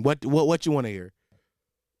 gang? What you want to hear?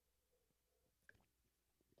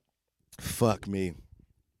 Fuck me.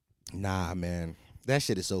 Nah, man. That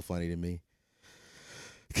shit is so funny to me.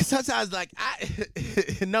 Cause sometimes, like,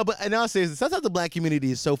 but in all seriousness, sometimes the black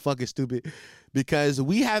community is so fucking stupid because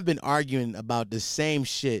we have been arguing about the same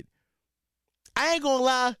shit. I ain't gonna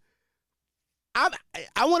lie.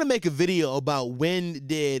 I want to make a video about when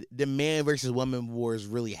did the man versus woman wars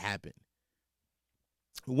really happen.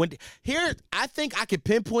 I think I could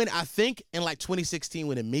pinpoint. I think in like 2016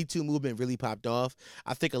 when the Me Too movement really popped off,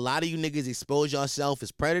 I think a lot of you niggas exposed yourself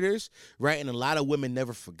as predators, right? And a lot of women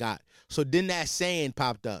never forgot. So then that saying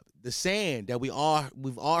popped up. The saying that we've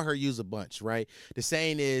all heard used a bunch, right? The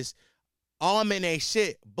saying is, all men ain't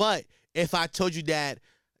shit. But if I told you that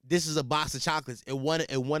this is a box of chocolates and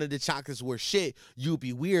one of the chocolates were shit, you would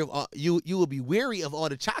be weary of all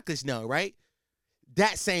the chocolates now, right?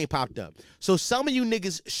 That saying popped up. So some of you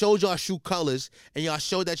niggas showed y'all true colors and y'all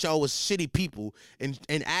showed that y'all was shitty people and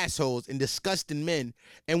assholes and disgusting men.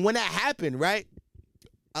 And when that happened, right,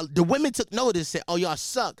 the women took notice, said, "Oh, y'all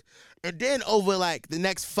suck." And then over like the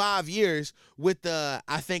next 5 years, with I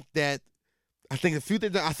think a few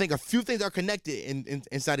things are connected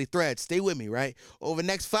inside the thread. Stay with me, right? Over the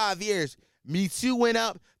next 5 years, Me Too went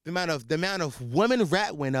up. The amount of women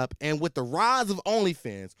rap went up, and with the rise of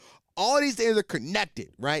OnlyFans, all these things are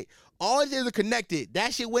connected, right? All these things are connected.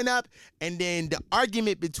 That shit went up, and then the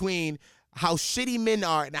argument between how shitty men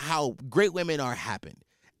are and how great women are happened.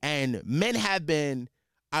 And men have been,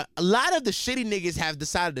 a lot of the shitty niggas have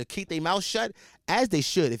decided to keep their mouth shut, as they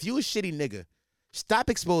should. If you a shitty nigga, stop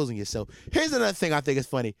exposing yourself. Here's another thing I think is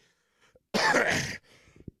funny.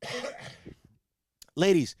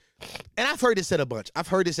 Ladies, and I've heard this said a bunch. I've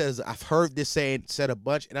heard this saying said a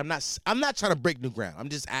bunch, and I'm not trying to break new ground. I'm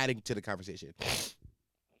just adding to the conversation.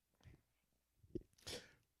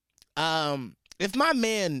 If my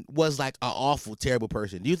man was like an awful, terrible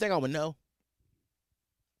person, do you think I would know?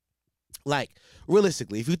 Like,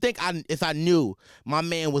 realistically, if I knew my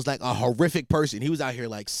man was like a horrific person, he was out here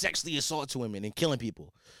like sexually assaulting women and killing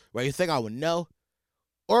people, right? You think I would know?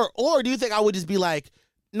 Or do you think I would just be like,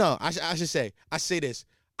 no, I say this.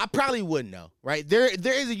 I probably wouldn't know, right? There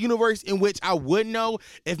is a universe in which I would know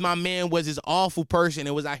if my man was this awful person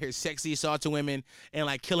and was out here sexually assaulting women and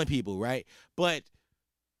like killing people, right? But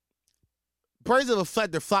birds of a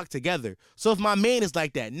feather flock together. So if my man is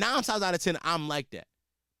like that, 9 times out of 10, I'm like that.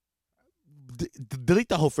 Delete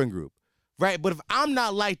the whole friend group, right? But if I'm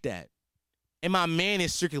not like that and my man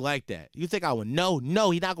is strictly like that, you think I would know? No,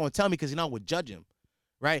 he's not going to tell me because I would judge him,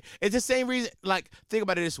 right? It's the same reason. Like, think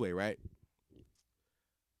about it this way, right?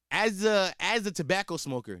 As a tobacco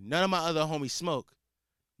smoker, none of my other homies smoke.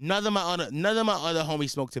 None of my other homies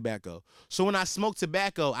smoke tobacco. So when I smoke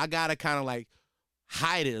tobacco, I gotta kind of like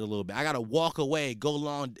hide it a little bit. I gotta walk away, go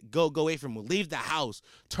away from them, leave the house,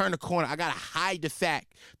 turn the corner. I gotta hide the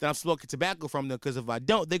fact that I'm smoking tobacco from them, because if I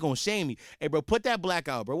don't, they're gonna shame me. Hey, bro, put that black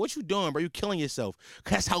out, bro. What you doing, bro? You killing yourself.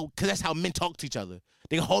 Cause that's how men talk to each other.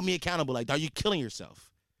 They hold me accountable. Like, are you killing yourself?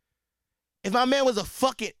 If my man was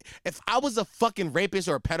if I was a fucking rapist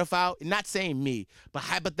or a pedophile, not saying me, but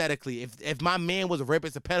hypothetically, if my man was a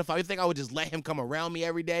rapist or pedophile, you think I would just let him come around me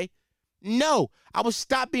every day? No, I would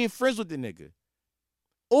stop being friends with the nigga.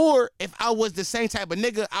 Or if I was the same type of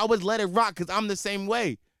nigga, I would let it rock because I'm the same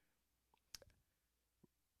way.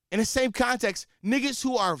 In the same context, niggas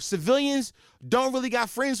who are civilians don't really got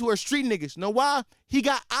friends who are street niggas. Know why? He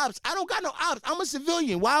got ops. I don't got no ops. I'm a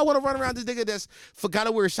civilian. Why I want to run around this nigga that's forgot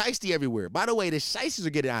to wear shiesty everywhere? By the way, the shiesties are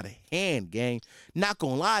getting out of hand, gang. Not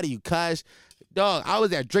gonna lie to you, cuz Dog, I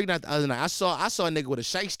was at Drake night the other night. I saw a nigga with a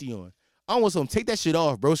shiesty on. I almost told him, take that shit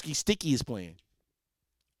off, broski. Sticky is playing.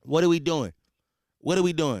 What are we doing? What are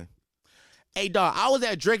we doing? Hey, dog, I was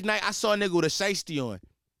at Drake night. I saw a nigga with a shiesty on.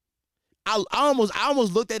 I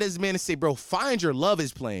almost looked at this man and said, bro, Find Your Love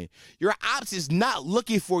is playing. Your ops is not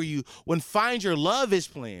looking for you when Find Your Love is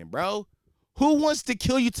playing, bro. Who wants to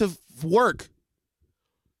kill you to work?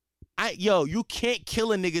 You can't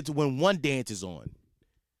kill a nigga when one dance is on.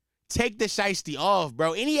 Take the shiesty off,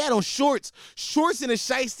 bro. And he had on shorts. Shorts in a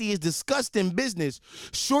shiesty is disgusting business.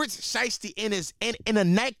 Shorts shiesty in a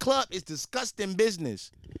nightclub is disgusting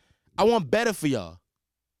business. I want better for y'all.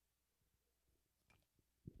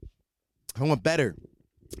 I want better.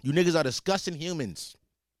 You niggas are disgusting humans.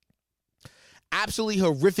 Absolutely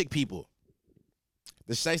horrific people.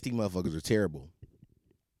 The shiesty motherfuckers are terrible.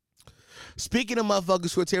 Speaking of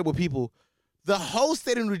motherfuckers who are terrible people, the whole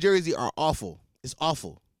state of New Jersey are awful. It's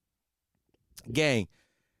awful. Gang,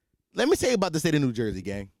 let me tell you about the state of New Jersey,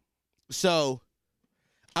 gang. So,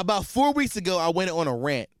 about 4 weeks ago, I went on a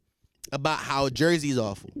rant about how Jersey is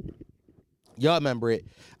awful. Y'all remember it.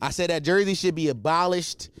 I said that Jersey should be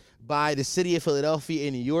abolished by the city of Philadelphia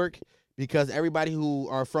and New York because everybody who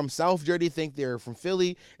are from South Jersey think they're from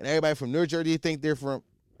Philly, and everybody from New Jersey think they're from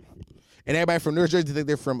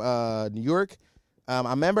New York. I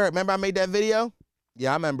remember I made that video.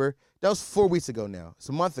 Yeah, I remember. That was 4 weeks ago now. It's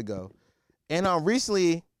a month ago. And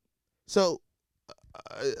recently, so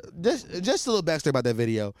just a little backstory about that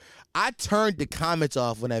video. I turned the comments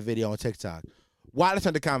off on that video on TikTok. Why did I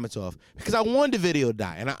turn the comments off? Because I wanted the video to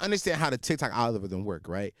die, and I understand how the TikTok algorithm work,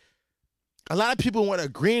 right? A lot of people weren't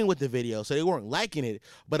agreeing with the video, so they weren't liking it,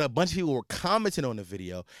 but a bunch of people were commenting on the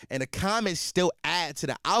video, and the comments still add to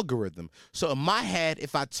the algorithm. So in my head,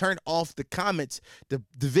 if I turned off the comments, the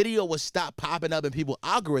video would stop popping up in people's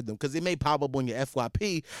algorithm because it may pop up on your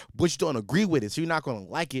FYP, but you don't agree with it, so you're not going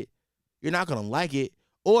to like it. You're not going to like it.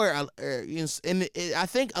 I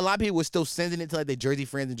think a lot of people were still sending it to like their Jersey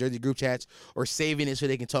friends and Jersey group chats or saving it so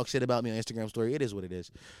they can talk shit about me on Instagram story. It is what it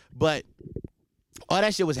is. But all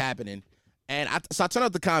that shit was happening. And so I turned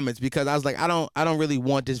off the comments because I was like, I don't really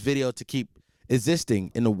want this video to keep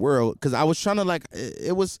existing in the world because I was trying to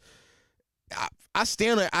I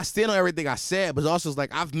stand on everything I said, but also it's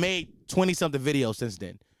like I've made 20-something videos since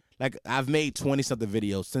then. Like I've made 20-something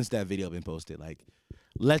videos since that video been posted. Like,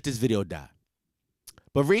 let this video die.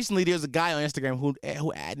 But recently there's a guy on Instagram who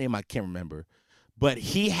ad name I can't remember, but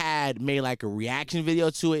he had made like a reaction video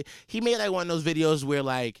to it. He made like one of those videos where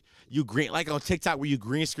like like on TikTok where you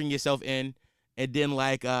green screen yourself in, and then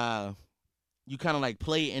like you kind of like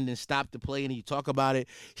play and then stop the play and you talk about it.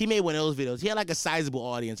 He made one of those videos. He had like a sizable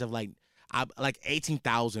audience of like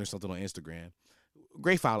 18,000 or something on Instagram.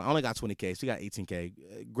 Great following. I only got 20K, so he got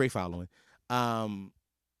 18K. Great following.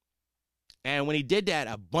 And when he did that,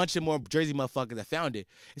 a bunch of more Jersey motherfuckers that found it.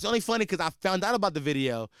 It's only funny because I found out about the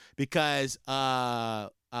video because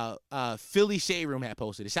Philly Shade Room had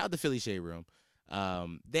posted it. Shout out to Philly Shade Room.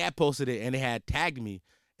 They had posted it and they had tagged me.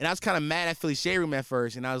 And I was kind of mad at Philly Shade Room at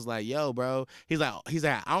first. And I was like, yo, bro. He's like,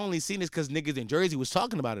 I only seen this because niggas in Jersey was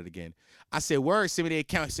talking about it again. I said, word, send me the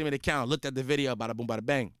account. Looked at the video, bada boom, bada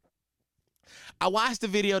bang. I watched the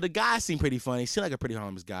video. The guy seemed pretty funny. He seemed like a pretty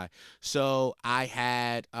harmless guy. So I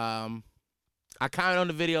had, I commented on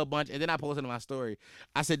the video a bunch, and then I posted on my story.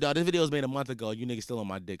 I said, dog, this video was made a month ago. You niggas still on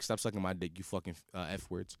my dick. Stop sucking my dick, you fucking F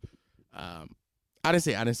words. I didn't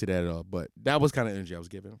say that at all, but that was kind of energy I was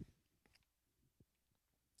giving him.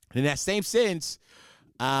 In that same sentence,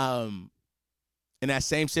 he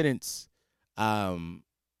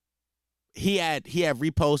had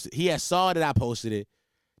reposted. He had saw that I posted it.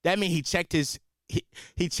 That means he checked his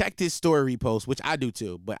story repost, which I do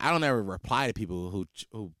too. But I don't ever reply to people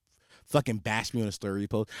who fucking bash me on a story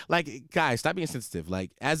repost. Like, guys, stop being sensitive.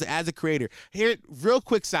 Like, as a creator, here, real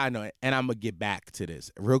quick side note, and I'm gonna get back to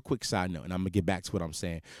this. Real quick side note, and I'm gonna get back to what I'm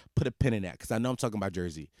saying. Put a pin in that because I know I'm talking about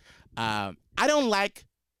Jersey.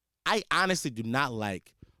 I honestly do not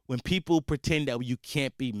like when people pretend that you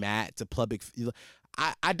can't be mad to public.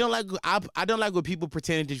 I don't like when people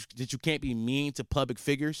pretend that you can't be mean to public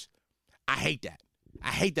figures. I hate that. I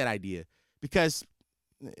hate that idea because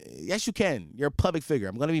yes, you can. You're a public figure.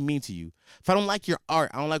 I'm gonna be mean to you. If I don't like your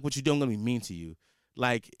art, I don't like what you do, I'm gonna be mean to you.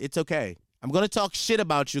 Like, it's okay. I'm gonna talk shit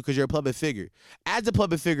about you because you're a public figure. As a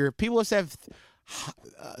public figure, people have said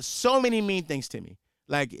so many mean things to me.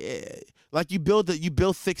 Like you build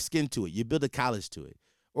thick skin to it. You build a college to it.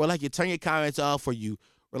 Or like you turn your comments off, or in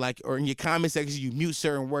your comment section you mute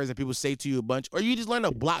certain words that people say to you a bunch, or you just learn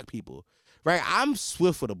to block people. Right? I'm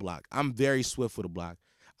swift with a block. I'm very swift with a block.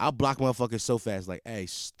 I'll block motherfuckers so fast, like, hey,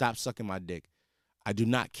 stop sucking my dick. I do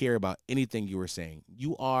not care about anything you were saying.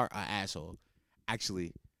 You are an asshole,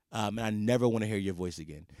 actually. And I never want to hear your voice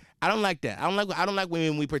again. I don't like that. I don't like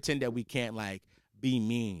when we pretend that we can't like be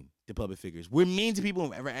mean to public figures. We're mean to people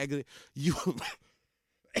who ever you.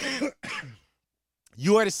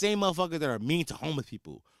 You are the same motherfuckers that are mean to homeless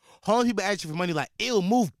people. Homeless people ask you for money like, ew,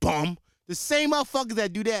 move, bum. The same motherfuckers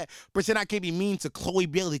that do that pretend I can't be mean to Chloe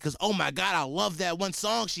Bailey because, oh my God, I love that one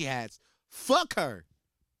song she has. Fuck her.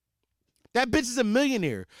 That bitch is a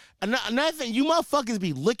millionaire. Another thing, you motherfuckers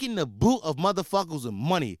be licking the boot of motherfuckers with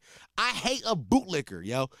money. I hate a bootlicker,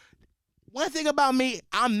 yo. One thing about me,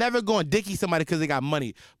 I'm never going to dicky somebody because they got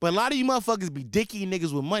money. But a lot of you motherfuckers be dicky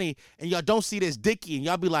niggas with money, and y'all don't see this dicky, and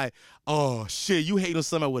y'all be like, oh, shit, you hate on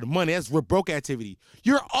somebody with money. That's broke activity.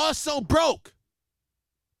 You're also broke.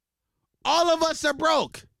 All of us are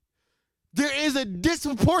broke. There is a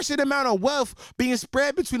disproportionate amount of wealth being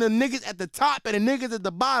spread between the niggas at the top and the niggas at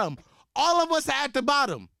the bottom. All of us are at the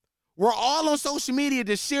bottom. We're all on social media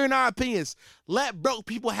just sharing our opinions. Let broke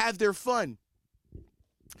people have their fun.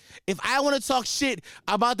 If I want to talk shit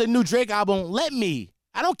about the new Drake album, let me.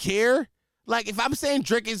 I don't care. Like, if I'm saying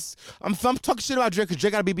Drake is, if I'm talking shit about Drake because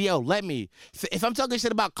Drake got a BBL, let me. If I'm talking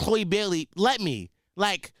shit about Chloe Bailey, let me.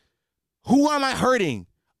 Like, who am I hurting?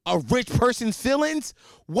 A rich person's feelings?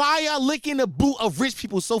 Why y'all licking the boot of rich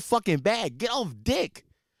people so fucking bad? Get off dick.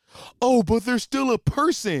 Oh, but they're still a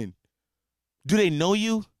person. Do they know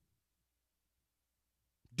you?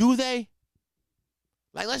 Do they?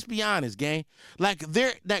 Like, let's be honest, gang. Like,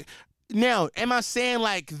 they're like, now, am I saying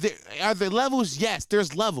like, are there levels? Yes,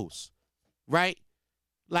 there's levels, right?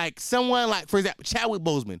 Like someone like, for example, Chadwick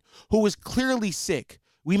Boseman, who was clearly sick.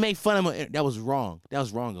 We made fun of him. That was wrong. That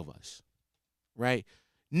was wrong of us, right?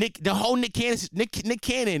 Nick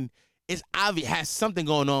Cannon is obvious, has something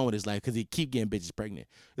going on with his life because he keep getting bitches pregnant.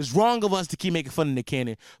 It's wrong of us to keep making fun of Nick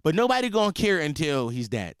Cannon, but nobody gonna care until he's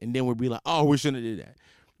dead, and then we'll be like, oh, we shouldn't have did that.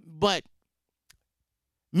 But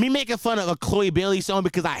me making fun of a Chloe Bailey song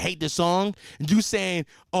because I hate the song, and you saying,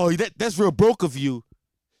 oh, that's real broke of you.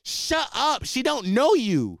 Shut up. She don't know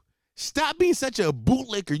you. Stop being such a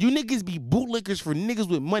bootlicker. You niggas be bootlickers for niggas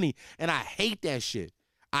with money, and I hate that shit.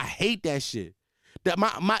 I hate that shit. That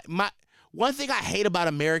my one thing I hate about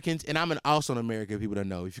Americans, and I'm also an American, people don't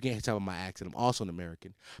know. If you can't tell by my accent, I'm also an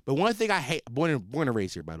American. But one thing I hate, born and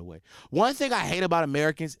raised here, by the way. One thing I hate about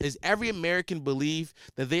Americans is every American believe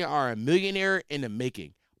that they are a millionaire in the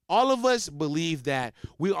making. All of us believe that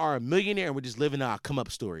we are a millionaire and we're just living our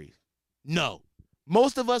come-up stories. No.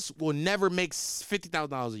 Most of us will never make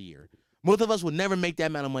 $50,000 a year. Most of us will never make that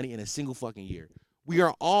amount of money in a single fucking year. We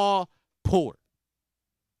are all poor.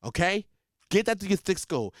 Okay? Get that to your thick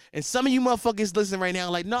skull. And some of you motherfuckers listening right now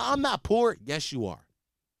like, no, I'm not poor. Yes, you are.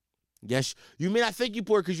 Yes, you may not think you're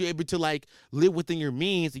poor because you're able to, like, live within your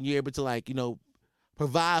means and you're able to, like, you know,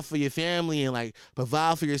 provide for your family and, like,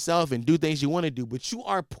 provide for yourself and do things you want to do. But you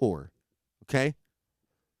are poor, okay?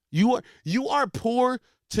 You are poor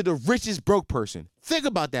to the richest broke person. Think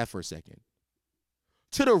about that for a second.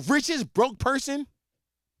 To the richest broke person,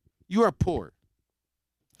 you are poor.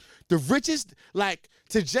 The richest, like,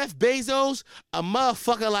 to Jeff Bezos, a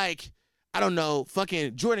motherfucker like, I don't know,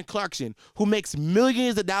 fucking Jordan Clarkson, who makes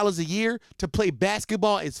millions of dollars a year to play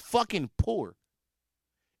basketball, is fucking poor.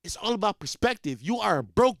 It's all about perspective. You are a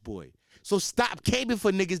broke boy. So stop caping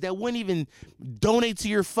for niggas that wouldn't even donate to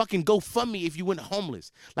your fucking GoFundMe if you went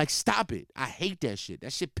homeless. Like, stop it. I hate that shit.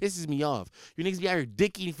 That shit pisses me off. You niggas be out here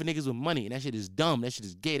dick eating for niggas with money, and that shit is dumb. That shit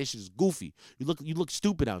is gay. That shit is goofy. You look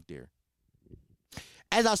stupid out there.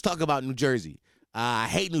 As I was talking about New Jersey, I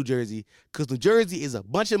hate New Jersey because New Jersey is a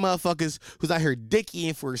bunch of motherfuckers who's out here dick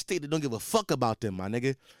eating for a state that don't give a fuck about them, my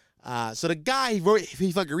nigga. So the guy, he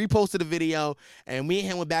fucking reposted the video, and me and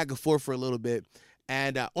him went back and forth for a little bit.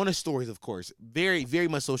 And on the stories, of course, very, very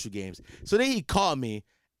much social games. So then he called me,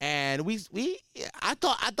 and I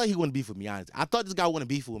thought he wouldn't beef with me, honestly. I thought this guy wouldn't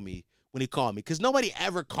beef with me when he called me, because nobody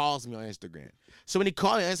ever calls me on Instagram. So when he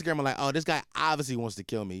called me on Instagram, I'm like, oh, this guy obviously wants to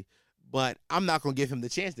kill me, but I'm not gonna give him the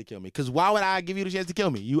chance to kill me. Because why would I give you the chance to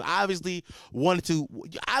kill me? You obviously want to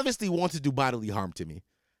do bodily harm to me,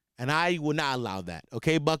 and I will not allow that.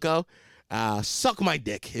 Okay, Bucko, suck my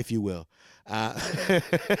dick, if you will.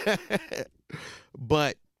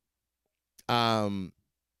 But what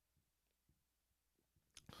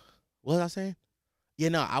was I saying? Yeah,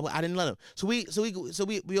 no, I didn't let him. So we on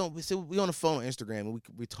the phone on Instagram, and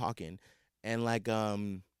we talking, and like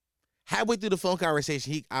halfway through the phone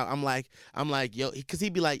conversation, I'm like yo, because he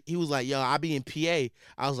was like yo, I be in PA.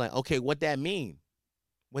 I was like, okay, what that mean?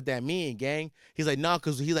 What that mean, gang? He's like, no,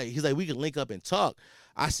 because he's like we can link up and talk.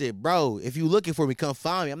 I said, bro, if you looking for me, come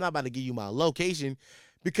find me. I'm not about to give you my location,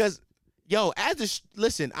 because Yo,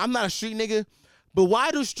 listen, I'm not a street nigga, but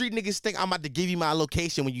why do street niggas think I'm about to give you my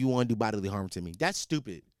location when you want to do bodily harm to me? That's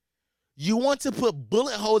stupid. You want to put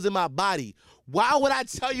bullet holes in my body. Why would I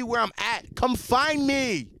tell you where I'm at? Come find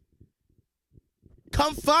me.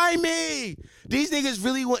 Come find me. These niggas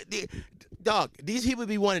really want, dog, these people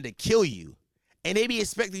be wanting to kill you. And they be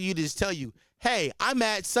expecting you to just tell you, hey, I'm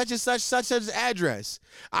at such and such address.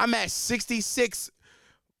 I'm at 66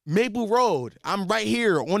 Maple Road. I'm right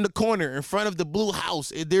here on the corner in front of the blue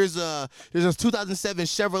house. There's a 2007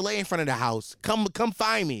 Chevrolet in front of the house. Come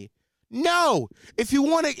find me. No. If you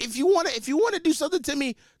wanna do something to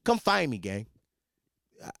me, come find me, gang.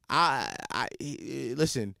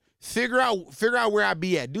 Listen. Figure out where I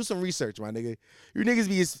be at. Do some research, my nigga. You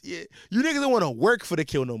niggas don't want to work for the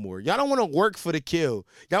kill no more. Y'all don't want to work for the kill.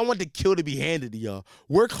 Y'all want the kill to be handed to y'all.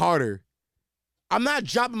 Work harder. I'm not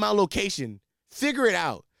dropping my location. Figure it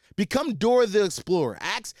out. Become Dora the Explorer.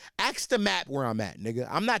 Ask the map where I'm at, nigga.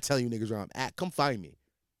 I'm not telling you niggas where I'm at. Come find me.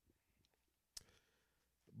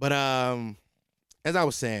 But as I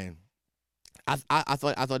was saying, I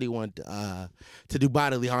thought he wanted to do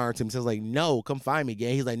bodily harm to him. So I was like, no, come find me,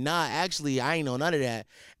 gang. He's like, nah, actually, I ain't know none of that.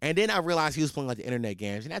 And then I realized he was playing like the internet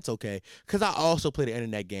games, and that's okay, because I also play the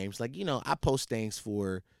internet games. Like, you know, I post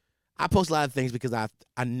a lot of things because I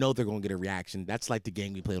know they're gonna get a reaction. That's like the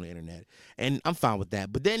game we play on the internet, and I'm fine with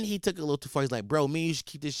that. But then he took it a little too far. He's like, bro, me, you should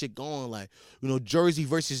keep this shit going. Like, you know, Jersey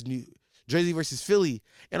versus Philly.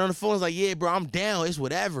 And on the phone, I was like, yeah, bro, I'm down. It's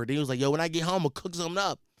whatever. Then he was like, yo, when I get home, I'll cook something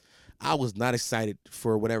up. I was not excited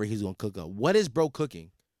for whatever he's gonna cook up. What is bro cooking?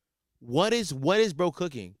 What is bro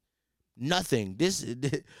cooking? Nothing. This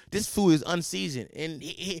food is unseasoned, and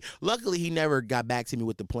luckily he never got back to me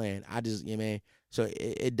with the plan. I just, yeah, man. So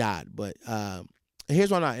it died. But here's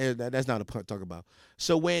what that's not a point to talk about.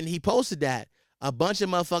 So when he posted that, a bunch of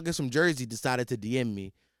motherfuckers from Jersey decided to DM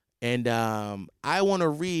me, and I want to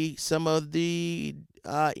read some of the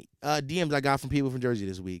DMs I got from people from Jersey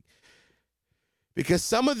this week. Because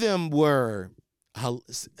some of them were,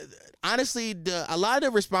 honestly, a lot of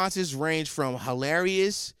the responses range from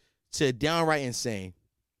hilarious to downright insane.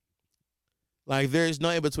 Like, there's no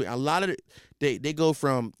in between. A lot of they go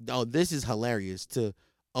from, oh, this is hilarious, to,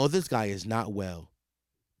 oh, this guy is not well.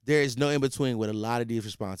 There is no in between with a lot of these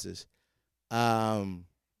responses. Let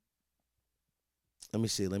me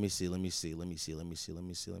see.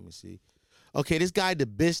 Okay, this guy, The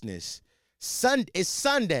Business. It's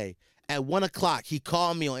Sunday. At 1 o'clock, he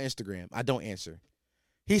called me on Instagram. I don't answer.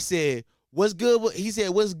 He said, what's good with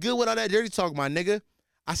all that dirty talk, my nigga?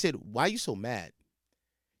 I said, why you so mad?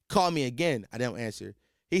 Call me again. I don't answer.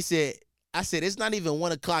 I said, it's not even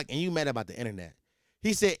 1 o'clock and you mad about the internet.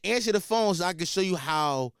 He said, answer the phone so I can show you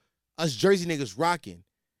how us Jersey niggas rocking.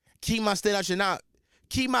 Keep my state out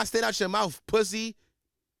your mouth, pussy,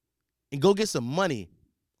 and go get some money.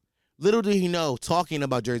 Little did he know, talking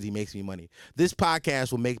about Jersey makes me money. This podcast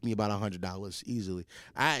will make me about $100 easily.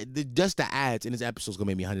 Just the ads in this episode is gonna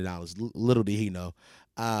make me $100. Little did he know.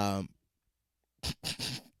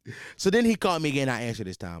 So then he called me again. I answered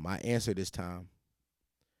this time. And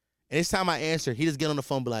this time I answer, he just get on the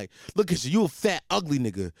phone and be like, look at you a fat, ugly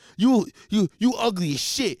nigga. You ugly as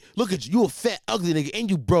shit. Look at you a fat, ugly nigga, and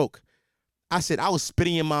you broke. I said, I was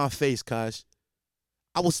spitting in my face, cuz.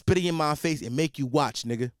 I was spitting in my face and make you watch,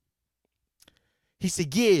 nigga. He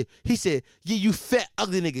said, yeah, you fat,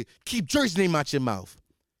 ugly nigga. Keep Jersey name out your mouth.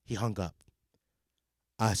 He hung up.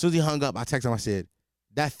 As soon as he hung up, I texted him, I said,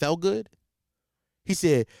 that felt good? He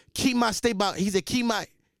said, keep my state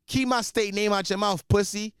name out your mouth,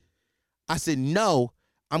 pussy. I said, no,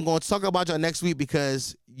 I'm going to talk about y'all next week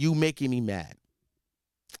because you making me mad.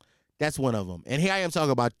 That's one of them. And here I am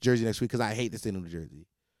talking about Jersey next week because I hate the state of New Jersey.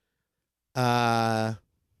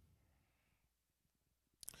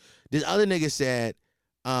 This other nigga said,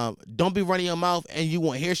 don't be running your mouth and you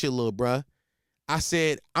won't hear shit, little bruh. I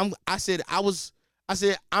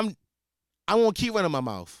won't keep running my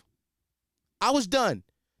mouth. I was done.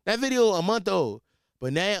 That video a month old.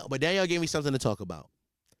 But now y'all gave me something to talk about.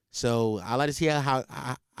 So I like to see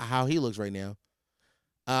how he looks right now.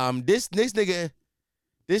 This nigga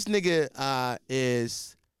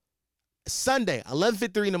is Sunday,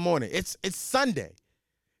 11:53 in the morning. It's Sunday.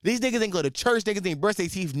 These niggas ain't go to church, niggas ain't brush their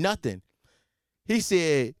teeth, nothing. He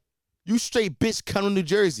said, you straight bitch come to New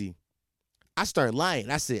Jersey. I started lying.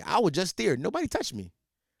 I said, I was just there. Nobody touched me.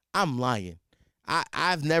 I'm lying. I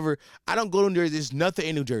don't go to New Jersey. There's nothing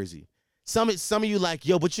in New Jersey. Some of you like,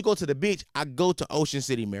 yo, but you go to the beach. I go to Ocean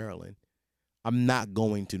City, Maryland. I'm not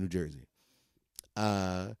going to New Jersey.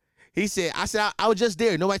 He said, I was just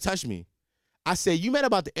there. Nobody touched me. I said, you mad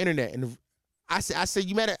about the internet. And said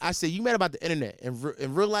you mad about the internet.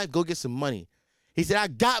 In real life, go get some money. He said, I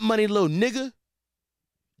got money, little nigga.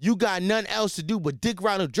 You got nothing else to do but dick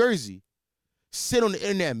ride New Jersey. Sit on the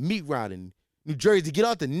internet, meat riding New Jersey, get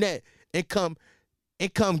off the net and come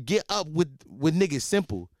get up with niggas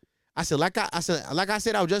simple. I said, like I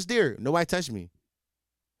said, I was just there. Nobody touched me.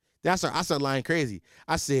 Then I started lying crazy.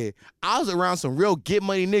 I said, I was around some real get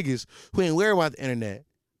money niggas who ain't worried about the internet.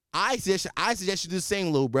 I suggest you do the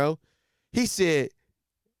same, little bro. He said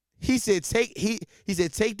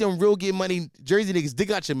take them real get money Jersey niggas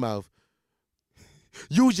dick out your mouth.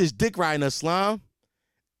 You was just dick riding us, slime.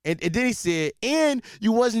 And then he said, and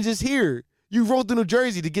you wasn't just here. You rode through New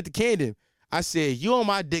Jersey to get to Camden. I said, you on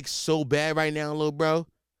my dick so bad right now, little bro.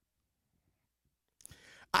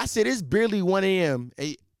 I said, it's barely 1 a.m.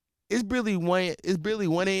 It's barely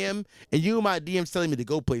 1 a.m. and you in my DMs telling me to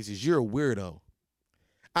go places. You're a weirdo.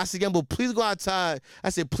 I said, Gamble, please go outside. I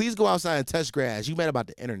said, please go outside and touch grass. You mad about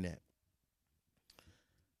the internet.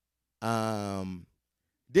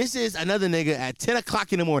 This is another nigga at 10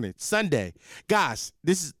 o'clock in the morning, Sunday. Guys,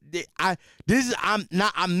 I'm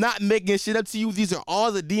not making shit up to you. These are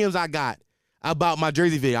all the DMs I got about my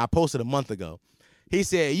Jersey video I posted a month ago. He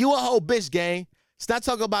said, you a whole bitch, gang. Stop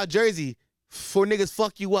talking about Jersey for niggas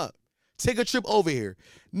fuck you up. Take a trip over here.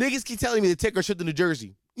 Niggas keep telling me to take a trip to New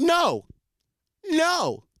Jersey. No.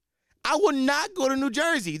 I will not go to New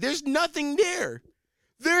Jersey. There's nothing there.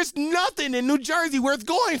 There's nothing in New Jersey worth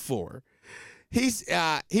going for. He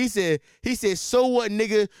said, so what,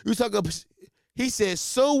 nigga? You talk about. He said,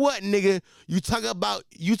 so what, nigga? You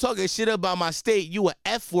talking shit about my state. You a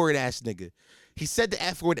F-word ass nigga. He said the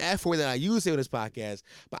F word that I use here in this podcast,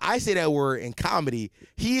 but I say that word in comedy.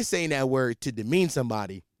 He is saying that word to demean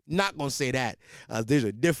somebody. Not gonna say that. There's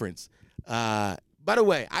a difference. By the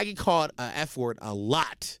way, I get called a F word a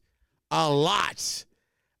lot.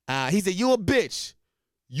 He said, you a bitch.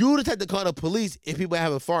 You the type to call the police if people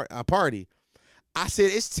have a party. I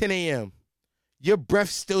said, it's 10 a.m. Your breath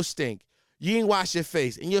still stink. You ain't wash your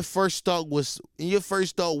face. And your first thought was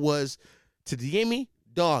to DM me?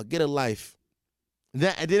 Dog, get a life.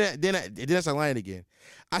 Then I started lying again.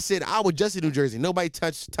 I said, I was just in New Jersey. Nobody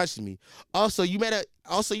touched me. Also, you mad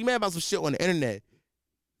about some shit on the internet.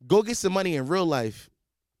 Go get some money in real life.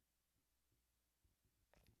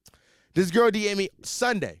 This girl DM'd me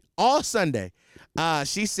all Sunday.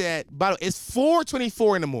 She said, by the way, it's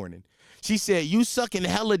 4:24 in the morning. She said, you sucking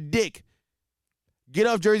hella dick. Get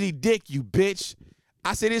off Jersey dick, you bitch.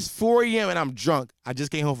 I said, it's 4 a.m. and I'm drunk. I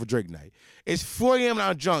just came home for Drake night. It's 4 a.m. and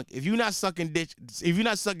I'm drunk. If you're not sucking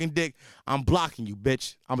dick, I'm blocking you,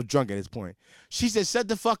 bitch. I'm a drunk at this point. She said, shut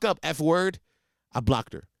the fuck up, F word. I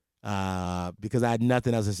blocked her because I had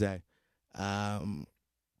nothing else to say.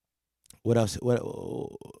 What else? What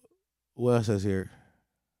else is here?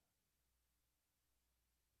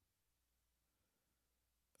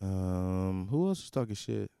 Who else is talking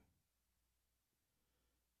shit?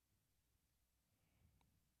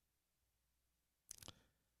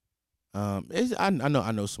 I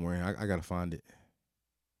know somewhere. I gotta find it.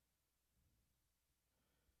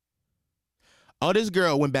 Oh, this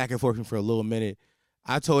girl went back and forth for a little minute.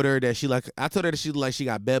 I told her that she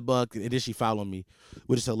got bed bugged, and then she followed me,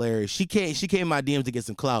 which is hilarious. She came in my DMs to get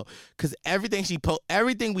some clout, cause everything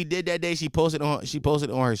we did that day, she posted on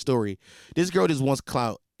her story. This girl just wants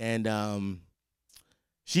clout, and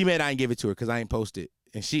she made I ain't give it to her cause I ain't post it,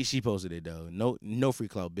 and she posted it though. No free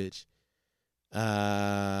clout, bitch.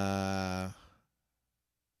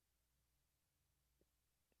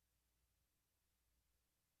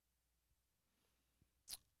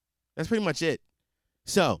 That's pretty much it.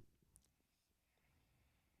 So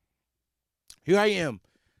here I am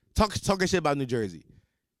talking shit about New Jersey.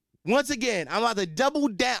 Once again, I'm about to double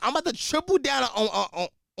down. I'm about to triple down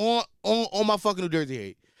on my fucking New Jersey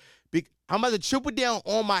hate. I'm about to triple down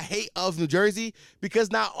on my hate of New Jersey because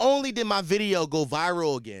not only did my video go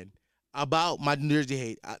viral again about my New Jersey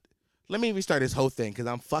hate. Let me restart this whole thing because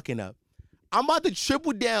I'm fucking up. I'm about to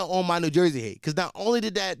triple down on my New Jersey hate because not only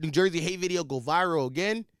did that New Jersey hate video go viral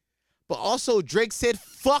again, but also Drake said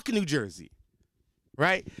fuck New Jersey,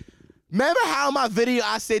 right? Remember how in my video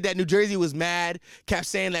I said that New Jersey was mad, kept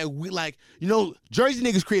saying that Jersey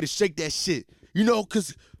niggas created shake that shit,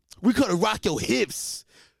 because we couldn't rock your hips.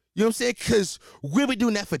 You know what I'm saying? Because we've been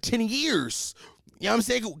doing that for 10 years. You know what I'm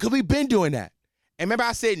saying? Because we've been doing that. And remember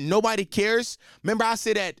I said nobody cares? Remember I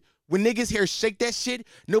said that when niggas here shake that shit,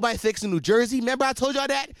 nobody thinks in New Jersey? Remember I told y'all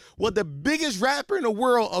that? Well, the biggest rapper in the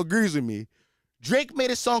world agrees with me. Drake made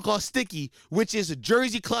a song called Sticky, which is a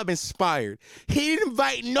Jersey Club inspired. He didn't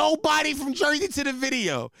invite nobody from Jersey to the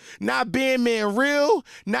video. Not Bandman Real,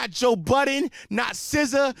 not Joe Budden, not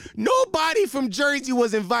SZA. Nobody from Jersey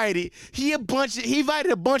was invited. He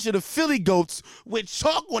invited a bunch of the Philly goats with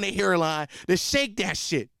chalk on their hairline to shake that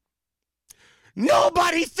shit.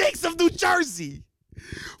 Nobody thinks of New Jersey.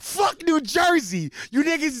 Fuck New Jersey. You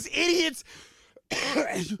niggas is idiots.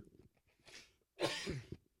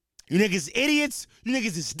 You niggas is idiots. You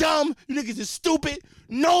niggas is dumb. You niggas is stupid.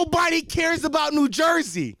 Nobody cares about New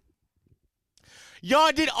Jersey.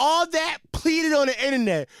 Y'all did all that, pleaded on the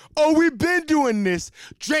internet. Oh, we've been doing this.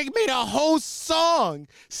 Drake made a whole song,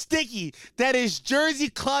 Sticky, that is Jersey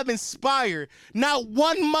Club inspired. Not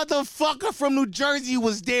one motherfucker from New Jersey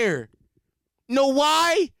was there. Know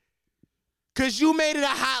why? Because you made it a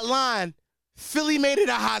hot line. Philly made it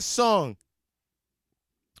a hot song.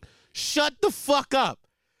 Shut the fuck up.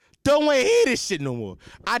 Don't want to hear this shit no more.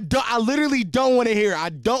 I literally don't want to hear it. I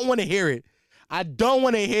don't want to hear it. I don't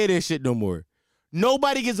want to hear this shit no more.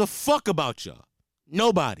 Nobody gives a fuck about y'all.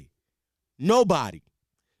 Nobody. Nobody.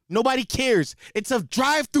 Nobody cares. It's a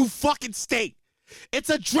drive-through fucking state. It's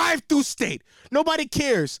a drive-through state. Nobody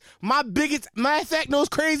cares. Matter of fact, knows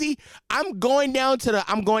crazy. I'm going down to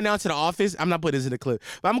the office. I'm not putting this in the clip,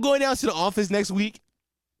 but I'm going down to the office next week.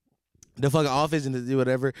 The fucking office and to do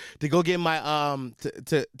whatever to go get my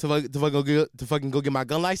to fucking go get my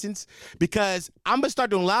gun license, because I'm gonna start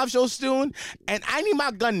doing live shows soon, and I need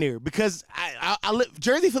my gun there because I live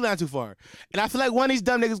Jersey, Philly not too far, and I feel like one of these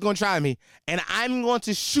dumb niggas gonna try me, and I'm going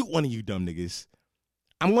to shoot one of you dumb niggas.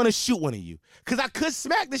 I'm gonna shoot one of you because I could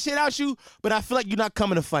smack the shit out you, but I feel like you're not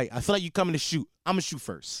coming to fight. I feel like you're coming to shoot. I'm gonna shoot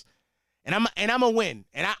first. And I'm gonna win,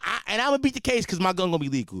 and I'm gonna beat the case because my gun gonna be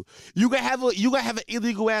legal. You gonna have an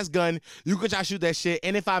illegal ass gun. You can try to shoot that shit,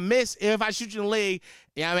 and if I miss, if I shoot you in the leg,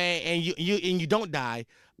 you know what I mean, and you don't die,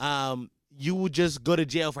 you will just go to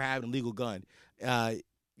jail for having a legal gun. You know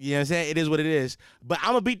what I'm saying? It is what it is. But I'm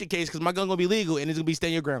gonna beat the case because my gun gonna be legal, and it's gonna be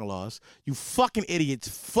stand your ground laws. You fucking idiots!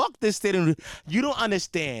 Fuck this state. You don't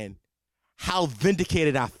understand how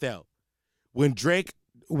vindicated I felt when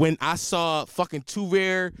I saw fucking Too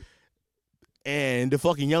Rare and the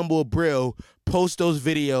fucking Youngboy Brill post those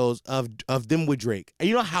videos of them with Drake. And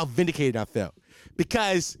you know how vindicated I felt?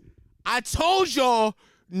 Because I told y'all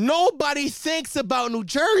nobody thinks about New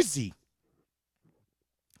Jersey.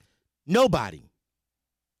 Nobody.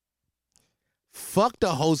 Fuck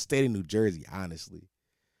the whole state of New Jersey, honestly.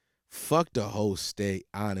 Fuck the whole state,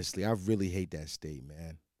 honestly. I really hate that state,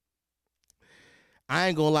 man. I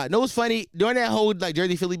ain't gonna lie. No, what's funny? During that whole like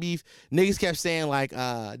Jersey Philly beef, niggas kept saying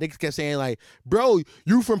like, bro,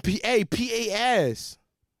 you from PA, PA ass.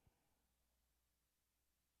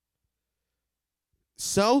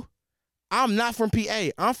 So, I'm not from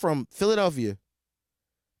PA. I'm from Philadelphia.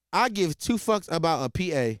 I give two fucks about a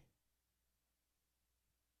PA.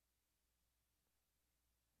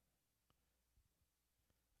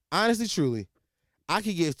 Honestly, truly, I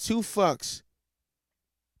could give two fucks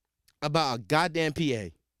about a goddamn PA.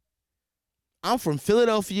 I'm from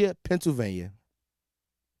Philadelphia, Pennsylvania.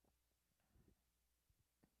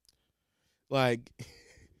 Like,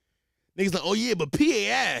 niggas like, oh yeah, but PA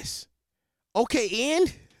ass. Okay,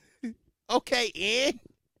 and? Okay,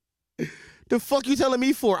 and? The fuck you telling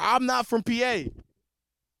me for? I'm not from PA.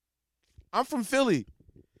 I'm from Philly.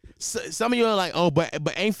 Some of you are like, oh, but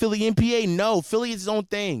ain't Philly in PA? No, Philly is its own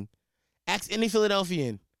thing. Ask any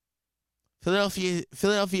Philadelphian. Philadelphia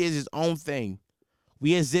is its own thing.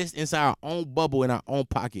 We exist inside our own bubble in our own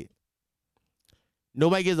pocket.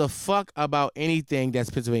 Nobody gives a fuck about anything that's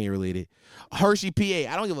Pennsylvania related. Hershey,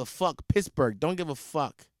 PA, I don't give a fuck. Pittsburgh, don't give a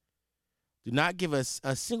fuck. Do not give us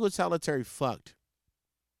a single solitary fuck.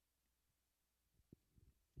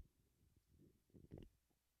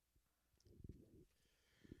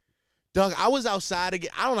 Doug, I was outside again.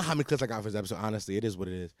 I don't know how many clips I got for this episode, honestly. It is what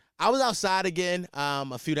it is. I was outside again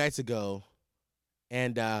a few nights ago.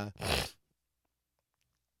 And I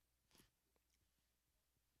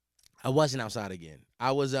wasn't outside again.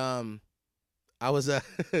 I went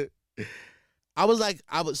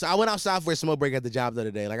outside for a smoke break at the job the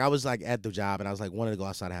other day. Like I was like at the job and I was like wanted to go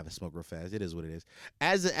outside and have a smoke real fast. It is what it is.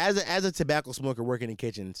 As a tobacco smoker working in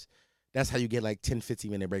kitchens, that's how you get like 10,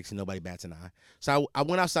 15-minute breaks and nobody bats an eye. So I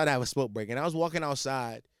went outside to have a smoke break and I was walking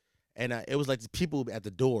outside and it was like the people at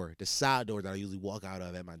the door, the side door that I usually walk out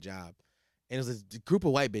of at my job. And it was a group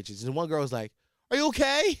of white bitches. And one girl was like, "Are you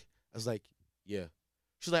okay?" I was like, "Yeah."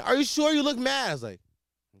 She's like, "Are you sure? You look mad." I was like,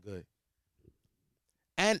 "I'm good."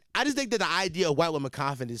 And I just think that the idea of white women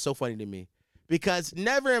confident is so funny to me. Because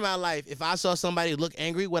never in my life, if I saw somebody look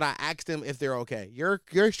angry, would I ask them if they're okay. You're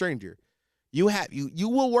a stranger. You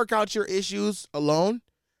will work out your issues alone,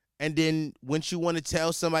 and then once you want to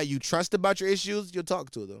tell somebody you trust about your issues, you'll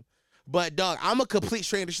talk to them. But dog, I'm a complete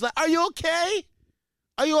stranger. She's like, "Are you okay?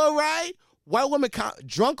 Are you all right?"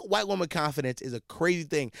 Drunk white woman confidence is a crazy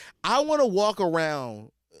thing. I want to walk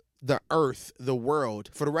around the earth, the world,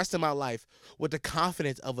 for the rest of my life with the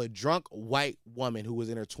confidence of a drunk white woman who was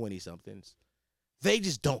in her 20-somethings. They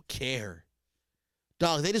just don't care.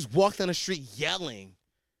 Dog, they just walk down the street yelling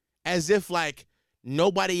as if like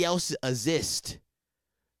nobody else exists.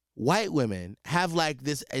 White women have like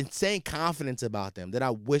this insane confidence about them that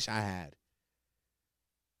I wish I had.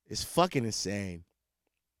 It's fucking insane.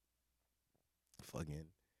 Fucking.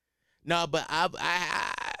 No, but I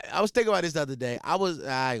was thinking about this the other day.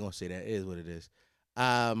 I ain't gonna say that. It is what it is.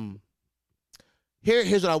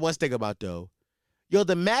 Here's what I was thinking about though. Yo,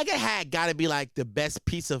 the MAGA hat gotta be like the best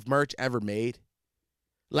piece of merch ever made.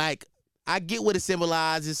 Like, I get what it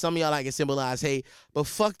symbolizes. Some of y'all like it symbolize hate, but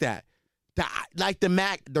fuck that.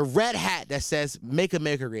 The red hat that says "Make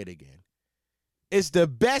America Great Again." It's the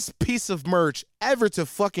best piece of merch ever to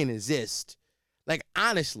fucking exist. Like,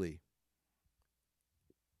 honestly.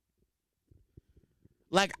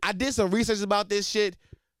 Like, I did some research about this shit.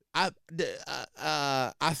 I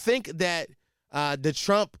think that the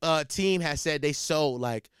Trump team has said they sold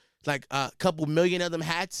like a couple million of them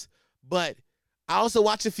hats, but I also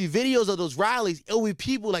watched a few videos of those rallies. It would be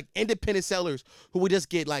people like independent sellers who would just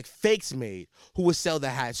get like fakes made who would sell the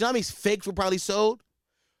hats. You know how many fakes were probably sold?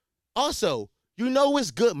 Also, you know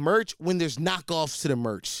it's good merch when there's knockoffs to the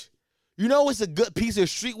merch. You know it's a good piece of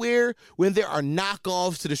streetwear when there are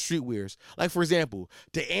knockoffs to the streetwears. Like, for example,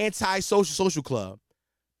 the Anti-Social Club.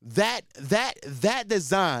 That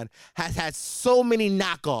design has had so many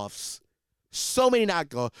knockoffs. So many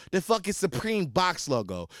knockoffs. The fucking Supreme Box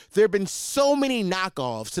logo. There have been so many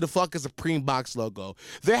knockoffs to the fucking Supreme Box logo.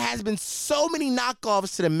 There has been so many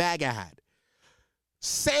knockoffs to the MAGA hat.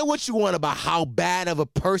 Say what you want about how bad of a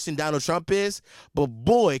person Donald Trump is, but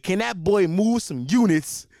boy, can that boy move some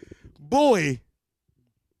units. Boy.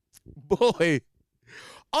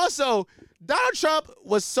 Also, Donald Trump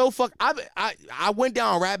was so I went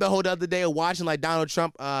down a rabbit hole the other day of watching like Donald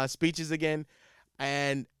Trump speeches again,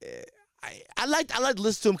 and I like to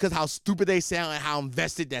listen to them because how stupid they sound and how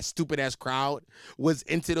invested that stupid ass crowd was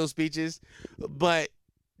into those speeches. But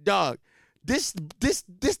dog, this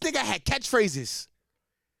nigga had catchphrases.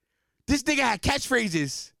 This nigga had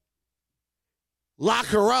catchphrases. Lock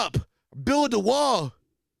her up. Build a wall.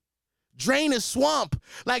 Drain a swamp.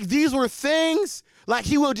 Like, these were things, like,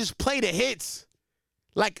 he will just play the hits.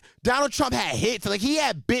 Like, Donald Trump had hits. Like, he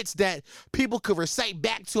had bits that people could recite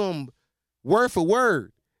back to him word for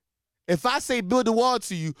word. If I say build a wall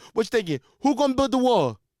to you, what you thinking? Who gonna build the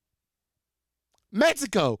wall?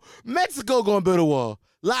 Mexico. Mexico gonna build a wall.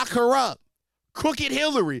 Lock her up. Crooked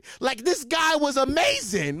Hillary. Like, this guy was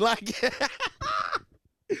amazing. Like,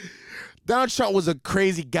 Donald Trump was a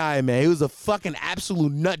crazy guy, man. He was a fucking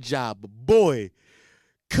absolute nut job. But boy,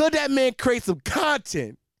 could that man create some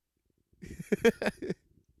content?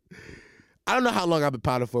 I don't know how long I've been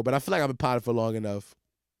potted for, but I feel like I've been potted for long enough.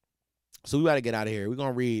 So we gotta get out of here. We're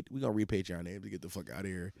gonna read Patreon names to get the fuck out of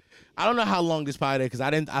here. I don't know how long this pod is because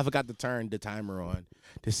I forgot to turn the timer on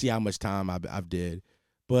to see how much time I've did.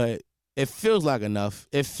 But it feels like enough.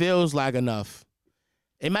 It feels like enough.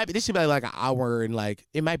 This should be like an hour and like,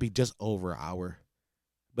 it might be just over an hour.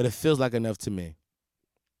 But it feels like enough to me.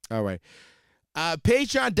 All right.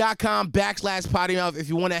 Patreon.com/pottymouth if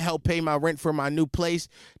you want to help pay my rent for my new place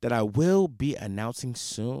that I will be announcing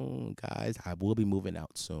soon, guys. I will be moving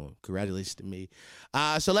out soon. Congratulations to me.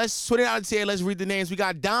 So let's swing it out here. Let's read the names. We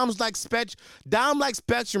got Dom like Spectrum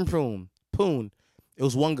Poon. It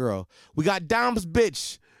was one girl. We got Dom's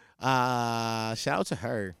bitch. Shout out to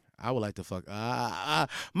her. I would like to fuck.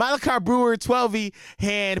 Malakar Brewer, 12E,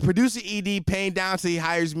 hand, producer ED, paying down till he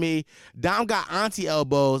hires me. Dom got auntie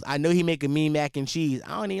elbows. I know he make a mean mac and cheese.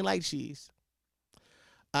 I don't even like cheese.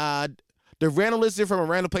 The random listener from a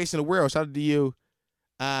random place in the world. Shout out to you.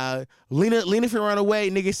 Lena from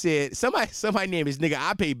Runaway, nigga said, somebody named his nigga,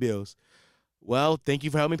 I pay bills. Well, thank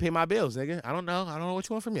you for helping me pay my bills, nigga. I don't know what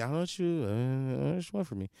you want from me. I don't know what you want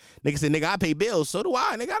from me. Nigga said, nigga, I pay bills. So do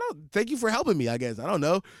I. Nigga, thank you for helping me, I guess. I don't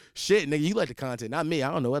know. Shit, nigga, you like the content, not me.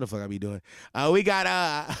 I don't know what the fuck I be doing. We got,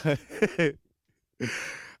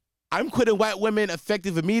 I'm quitting white women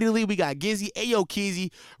effective immediately. We got Gizzy, Ayo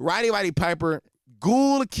Keezy, Roddy Piper,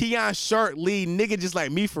 Ghoul, Keon Sharp, Lee, nigga just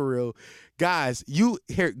like me for real. Guys,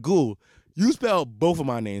 Ghoul, you spelled both of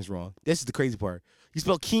my names wrong. This is the crazy part. You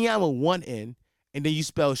spell Keon with one N, and then you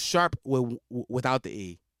spell Sharp without the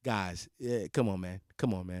E. Guys, yeah, come on, man.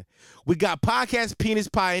 Come on, man. We got Podcast Penis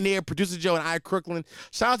Pioneer, Producer Joe, and I, Crooklyn.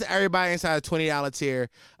 Shout out to everybody inside the $20 tier.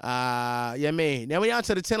 Yeah, man. Now we on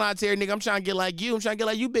to the $10 tier, nigga. I'm trying to get like you. I'm trying to get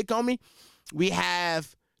like you, big homie. We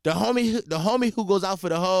have the homie who goes out for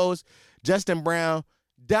the hoes, Justin Brown.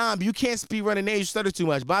 Dom, you can't speed running names. You stutter too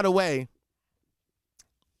much. By the way,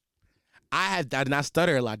 I did not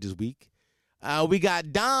stutter a lot this week. We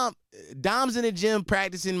got Dom's in the gym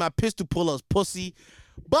practicing my pistol pull-ups, pussy.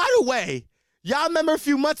 By the way, y'all remember a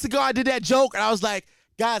few months ago I did that joke and I was like,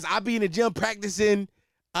 guys, I be in the gym practicing.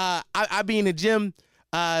 I be in the gym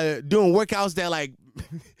doing workouts that like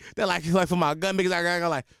for my gun because I go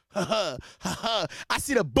like, I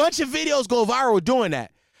seen a bunch of videos go viral doing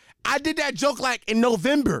that. I did that joke like in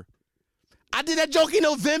November. I did that joke in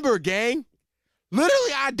November, gang.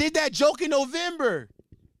 Literally, I did that joke in November.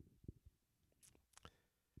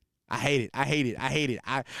 I hate it.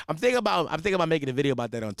 I'm thinking about making a video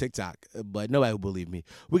about that on TikTok, but nobody will believe me.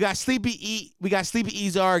 We got Sleepy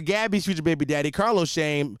Ezar, Gabby's future baby daddy, Carlos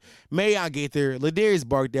Shame, Mayon Gaither, Ladarius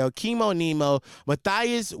Barkdale, Chemo Nemo,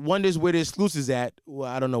 Matthias wonders where the exclusives at. Well,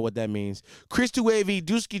 I don't know what that means. Chris Tuavi,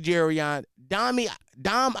 Dusky Jerion, Dom,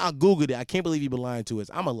 I googled it. I can't believe you've been lying to us.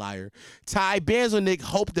 I'm a liar. Ty, Banzo Nick,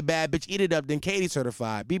 Hope the Bad Bitch, Eat It Up, then Katie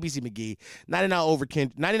Certified, BBC McGee,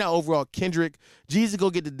 99 overall, Kendrick, Jesus Go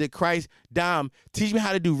Get the Dick Christ, Dom, teach me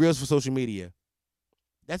how to do reels for social media.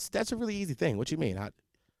 That's a really easy thing. What you mean? Right,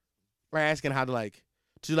 asking how to like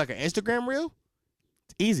do like an Instagram reel?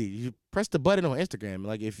 It's easy. You press the button on Instagram.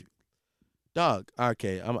 Like if dog,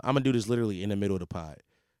 okay, I'm gonna do this literally in the middle of the pod.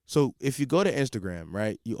 So if you go to Instagram,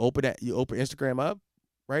 right, you open Instagram up,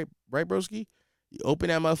 right, broski? You open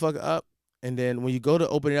that motherfucker up, and then when you go to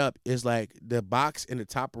open it up, it's like the box in the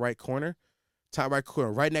top right corner,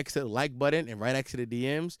 right next to the like button and right next to the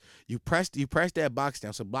DMs. You press that box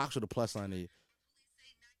down, so box with a plus on it.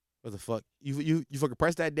 What the fuck? You fucking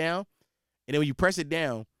press that down, and then when you press it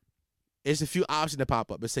down, it's a few options that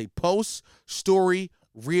pop up. It say post, story,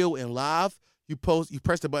 reel, and live. You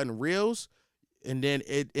press the button reels. And then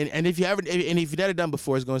if you've never done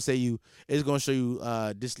before, it's gonna show you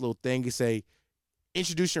this little thing. You say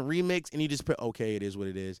introduce your remix, and you just put okay, it is what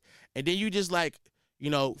it is. And then you just like,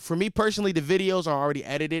 for me personally, the videos are already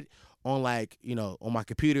edited on on my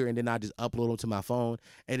computer, and then I just upload them to my phone.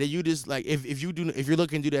 And then you just like if you're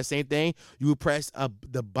looking to do that same thing, you would press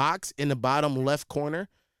the box in the bottom left corner.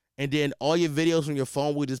 And then all your videos from your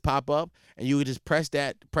phone would just pop up, and you would just press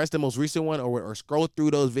the most recent one, or scroll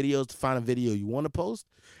through those videos to find a video you want to post,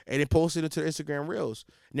 and then post it into Instagram Reels.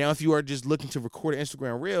 Now, if you are just looking to record an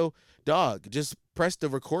Instagram Reel, dog, just press the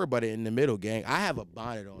record button in the middle, gang. I have a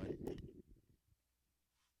bonnet on.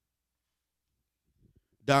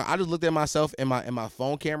 Dog, I just looked at myself in my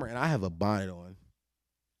phone camera, and I have a bonnet on.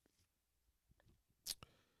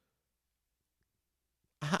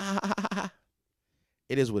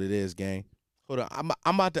 It is what it is, gang. Hold on,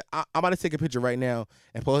 I'm about to take a picture right now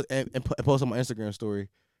and post on my Instagram story.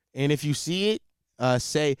 And if you see it,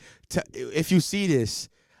 if you see this,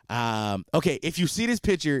 okay, if you see this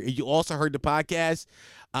picture and you also heard the podcast,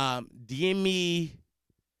 DM me.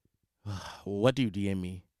 What do you DM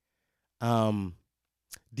me?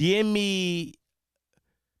 DM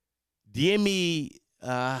me.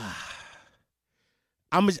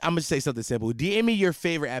 I'm gonna say something simple. DM me your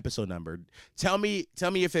favorite episode number. Tell me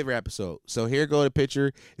your favorite episode. So here go the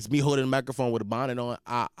picture. It's me holding a microphone with a bonnet on.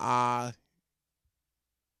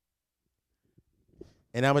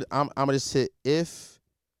 And I'm gonna just hit if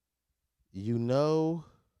you know.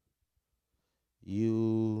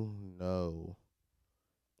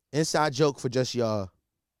 Inside joke for just y'all.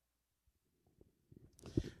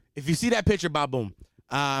 If you see that picture, boom.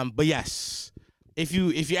 But yes. If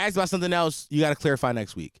you ask about something else, you gotta clarify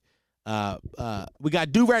next week. We got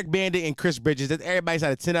Durack Bandit and Chris Bridges. That's everybody's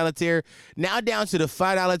at a $10 tier. Now down to the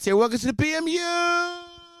 $5 tier. Welcome to the PMU.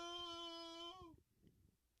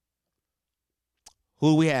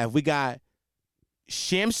 Who do we have? We got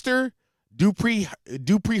Shamster, Dupree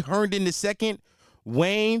Herndon II,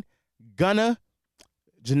 Wayne, Gunna,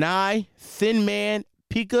 Janai, Thin Man,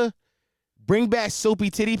 Pika, Bring Back Soapy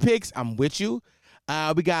Titty Pics. I'm with you.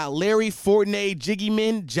 We got Larry, Fortnite,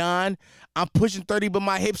 Jiggyman, John. I'm pushing 30, but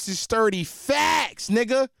my hips is sturdy. Facts,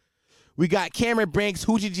 nigga. We got Cameron Branks,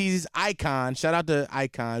 Hoochie Jesus, Icon. Shout out to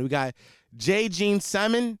Icon. We got J. Gene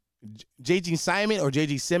Simon or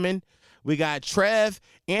JG Simon. We got Trev,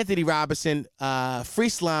 Anthony Robinson, Free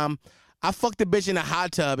Slime. I fucked a bitch in a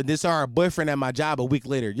hot tub and this our boyfriend at my job a week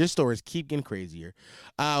later. Your stories keep getting crazier.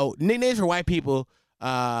 Nicknames for white people.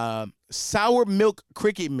 Sour Milk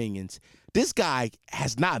Cricket Minions. This guy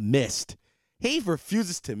has not missed. He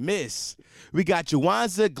refuses to miss. We got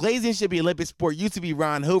Juwanza, Glazing should be Olympic sport, used to be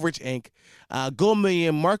Ron Hovrich Inc. Gold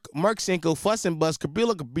Million, Mark Senko, Fuss and Bust,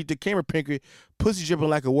 Kabila could beat the camera pinker, pussy dripping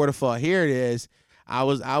like a waterfall. Here it is. I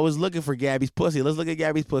was looking for Gabby's pussy. Let's look at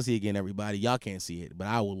Gabby's pussy again, everybody. Y'all can't see it, but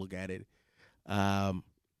I will look at it.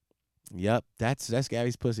 Yep, that's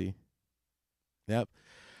Gabby's pussy. Yep.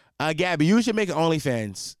 Gabby, you should make an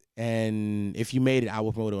OnlyFans, and if you made it, I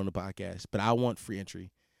will promote it on the podcast. But I want free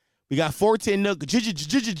entry. We got 410 Nook,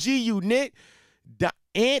 G Unit,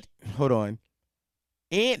 hold on,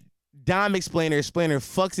 Ant Dom Explainer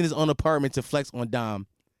fucks in his own apartment to flex on Dom.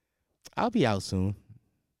 I'll be out soon.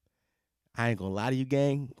 I ain't gonna lie to you,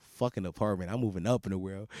 gang. Fucking apartment. I'm moving up in the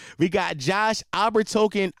world. We got Josh, Albert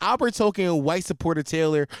Token, white supporter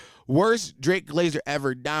Taylor, worst Drake Glazer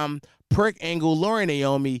ever, Dom, Perk Angle, Lauren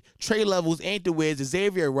Naomi, Trey Levels, Ain't the Wiz,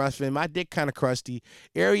 Xavier Rushman, my dick kinda crusty,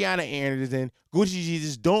 Ariana Anderson, Gucci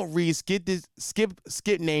Jesus, don't read,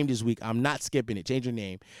 skip name this week. I'm not skipping it. Change your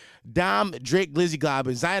name. Dom, Drake, Glizzy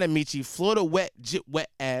Goblin, Zion Amici, Florida Wet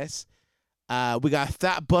ass. We got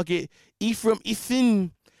Thought Bucket,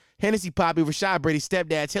 Ephraim, Hennessy Poppy, Rashad Brady,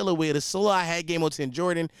 Stepdad, Taylor Willis, Salah, Head Game 10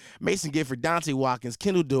 Jordan, Mason Gifford, Dante Watkins,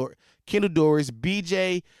 Kendall Doris,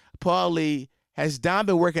 BJ, Paul Lee. Has Dom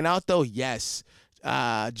been working out though? Yes.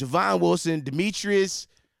 Javon Wilson, Demetrius,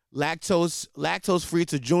 lactose free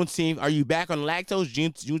to Juneteenth. Are you back on lactose?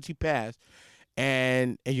 Juneteenth pass.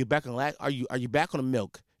 And you back on are you back on the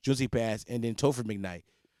milk? Juneteenth pass. And then Topher McKnight.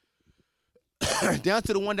 Down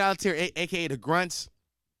to the $1 tier, aka the grunts.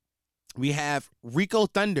 We have Rico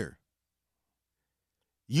Thunder.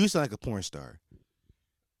 You sound like a porn star.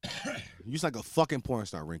 You sound like a fucking porn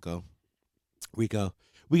star, Rico. We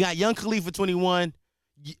got Young Khalifa 21.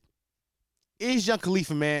 It's Young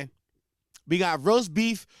Khalifa, man. We got Roast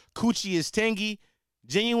Beef, Coochie is Tengi,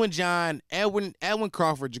 Genuine John, Edwin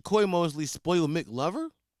Crawford, Jacoy Mosley, Spoiled Mick Lover?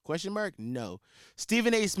 Question mark? No.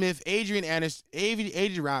 Stephen A. Smith, Adrian Anderson,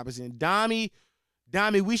 Adrian Robinson, Dami,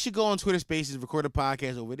 we should go on Twitter Spaces, record a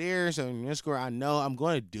podcast over there. So I know I'm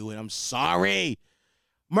going to do it. I'm sorry.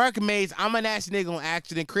 Mark Mays, I'm an ass nigga on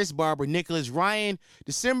accident. Chris Barber, Nicholas Ryan,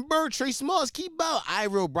 December, Trey Smalls, Keep Out,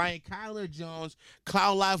 Iro, Brian, Kyler Jones,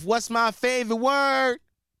 Cloud Life. What's my favorite word?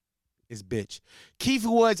 It's bitch. Keith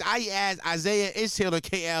Woods, Isaiah, Ish Taylor,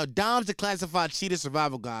 KL, Dom's the classified cheater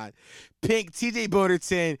survival god. Pink, TJ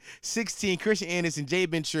Borderton, 16, Christian Anderson, Jay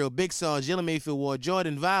Bentrill, Big Saw, Jalen Mayfield Ward,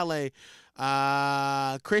 Jordan Vale,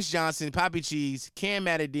 Chris Johnson, Poppy Cheese, Cam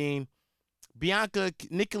Matadine, Bianca,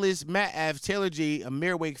 Nicholas, Matt F, Taylor G,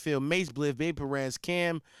 Amir Wakefield, Mace Bliff, Babe Perez,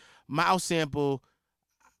 Cam, Miles Sample,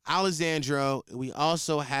 Alessandro. We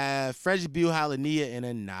also have Frederick Buhal, Ania, and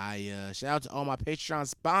Anaya. Shout out to all my Patreon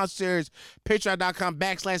sponsors.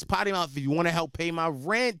 Patreon.com/pottymouth if you want to help pay my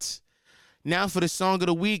rent. Now for the song of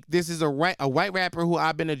the week. This is a white rapper who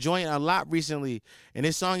I've been enjoying a lot recently. And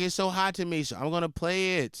this song is so hot to me, so I'm going to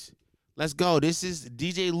play it. Let's go. This is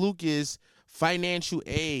DJ Lucas, Financial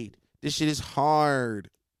Aid. This shit is hard.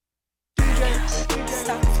 DJ,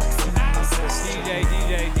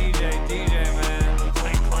 man.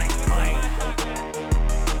 Clank.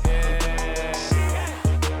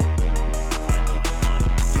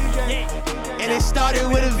 Yeah. And it started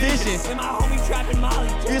with a vision. And my homie trapping Molly.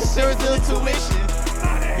 This serves the tuition.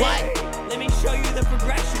 What? Let me show you the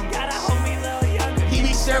progression. Got a homie a little younger. He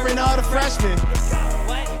be serving all the freshmen.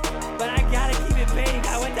 What? But I gotta keep it vague.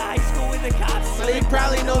 I went to high school with the cops. So they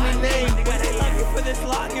probably know me name. When they love you for this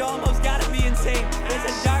long, you almost gotta be insane. There's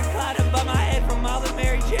a dark cloud above my head from all the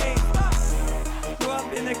Mary Jane. Grew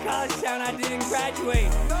up in the college town, I didn't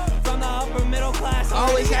graduate. From the upper middle class,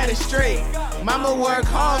 Always had it straight. Mama work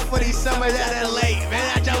hard for these summers at LA.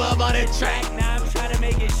 Man, I jump up on the track. Now I'm trying to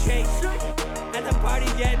make it shake. At the party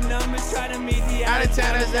getting numbers, trying to meet the Out of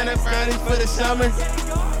towners and the frowning for the summer.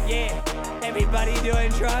 Yeah, everybody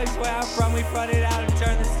doing drugs. Where I'm from, we front it out and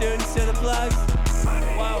turn the students to the plugs.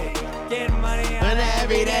 Whoa, getting money On an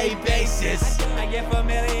everyday basis. I get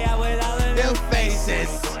familiar with all of New them. faces.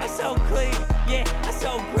 I'm so clean, yeah, I'm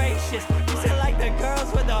so gracious. You said like the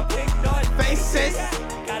girls with the big North Faces.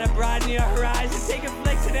 Gotta broaden your horizon, taking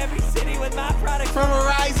flicks in every city with my product. From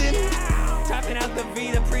Horizon. Trapping out the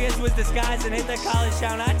V, the Prius was disguised and hit the college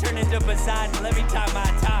town. I turned into Poseidon. Let me talk my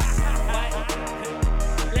talk. What?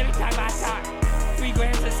 Let me talk my talk. 3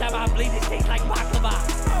 grams inside my bleed, it tastes like baklava.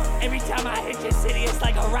 Every time I hit your city, it's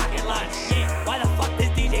like a rocket launch. Yeah, why the fuck does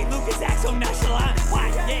DJ Lucas act so nonchalant? Why?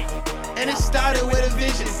 Yeah. And it started with a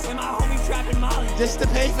vision. And my homie trapping Molly. Just to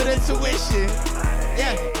pay for the tuition.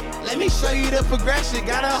 Yeah. Let me show you the progression.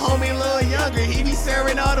 Got a homie a little younger. He be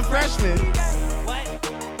serving all the freshmen. What?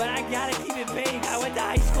 But I gotta keep it vague. I went to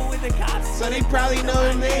high school with with the cops. So they probably know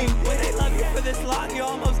his name. When they love you for this long, you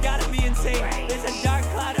almost gotta be insane. There's a dark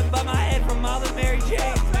cloud above my head from all the Mary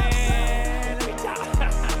Janes, man. Let me talk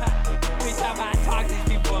about talk to these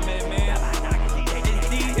people a minute, man. It's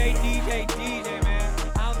DJ, man.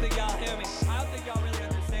 I don't think y'all hear me. I don't think y'all really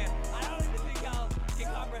understand. I don't even think y'all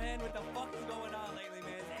can comprehend what the fuck is going on lately,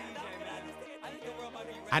 man. It's DJ, man. I think the world might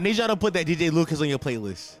be ready. I need y'all to put that DJ Lucas on your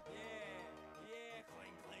playlist.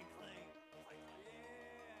 Clink, clink, clink.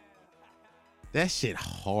 That shit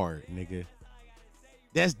hard, nigga.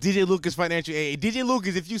 That's DJ Lucas Financial Aid. DJ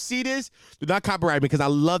Lucas, if you see this, do not copyright me because I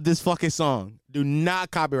love this fucking song. Do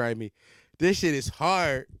not copyright me. This shit is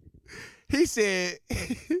hard. He said,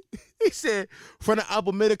 from the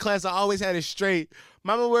upper middle class, I always had it straight.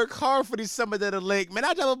 Mama worked hard for these summer to the lake. Man,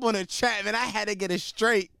 I jump up on a track, man. I had to get it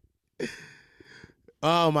straight.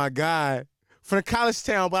 Oh, my God. From the college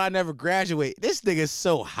town, but I never graduate. This nigga's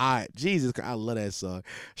so hot. Jesus Christ, I love that song.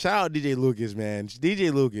 Shout out DJ Lucas, man.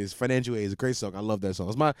 DJ Lucas, Financial Aid is a great song. I love that song.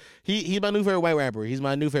 He's my new favorite white rapper. He's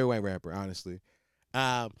my new favorite white rapper, honestly.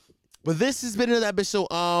 But this has been another episode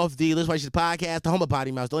of the Listen Why You Shit podcast, the home of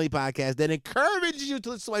Potty Mouse, the only podcast that encourages you to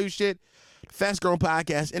listen to why you shit. Fast growing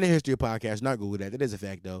podcast in the history of podcasts. Not Google that. That is a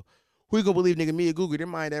fact, though. Who you gonna believe, nigga? Me or Google? They're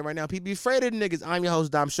mind that right now. People be afraid of the niggas. I'm your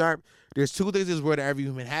host, Dom Sharp. There's two things in this world that every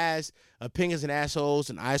human has: opinions and assholes.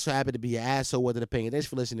 And I so happen to be an asshole with an opinion. Thanks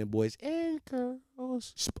for listening, boys and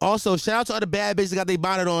girls. Also, shout out to all the bad bitches that got their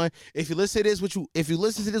bonnet on. If you listen to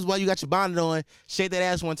this, while you got your bonnet on, shake that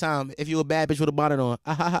ass one time. If you a bad bitch with a bonnet on,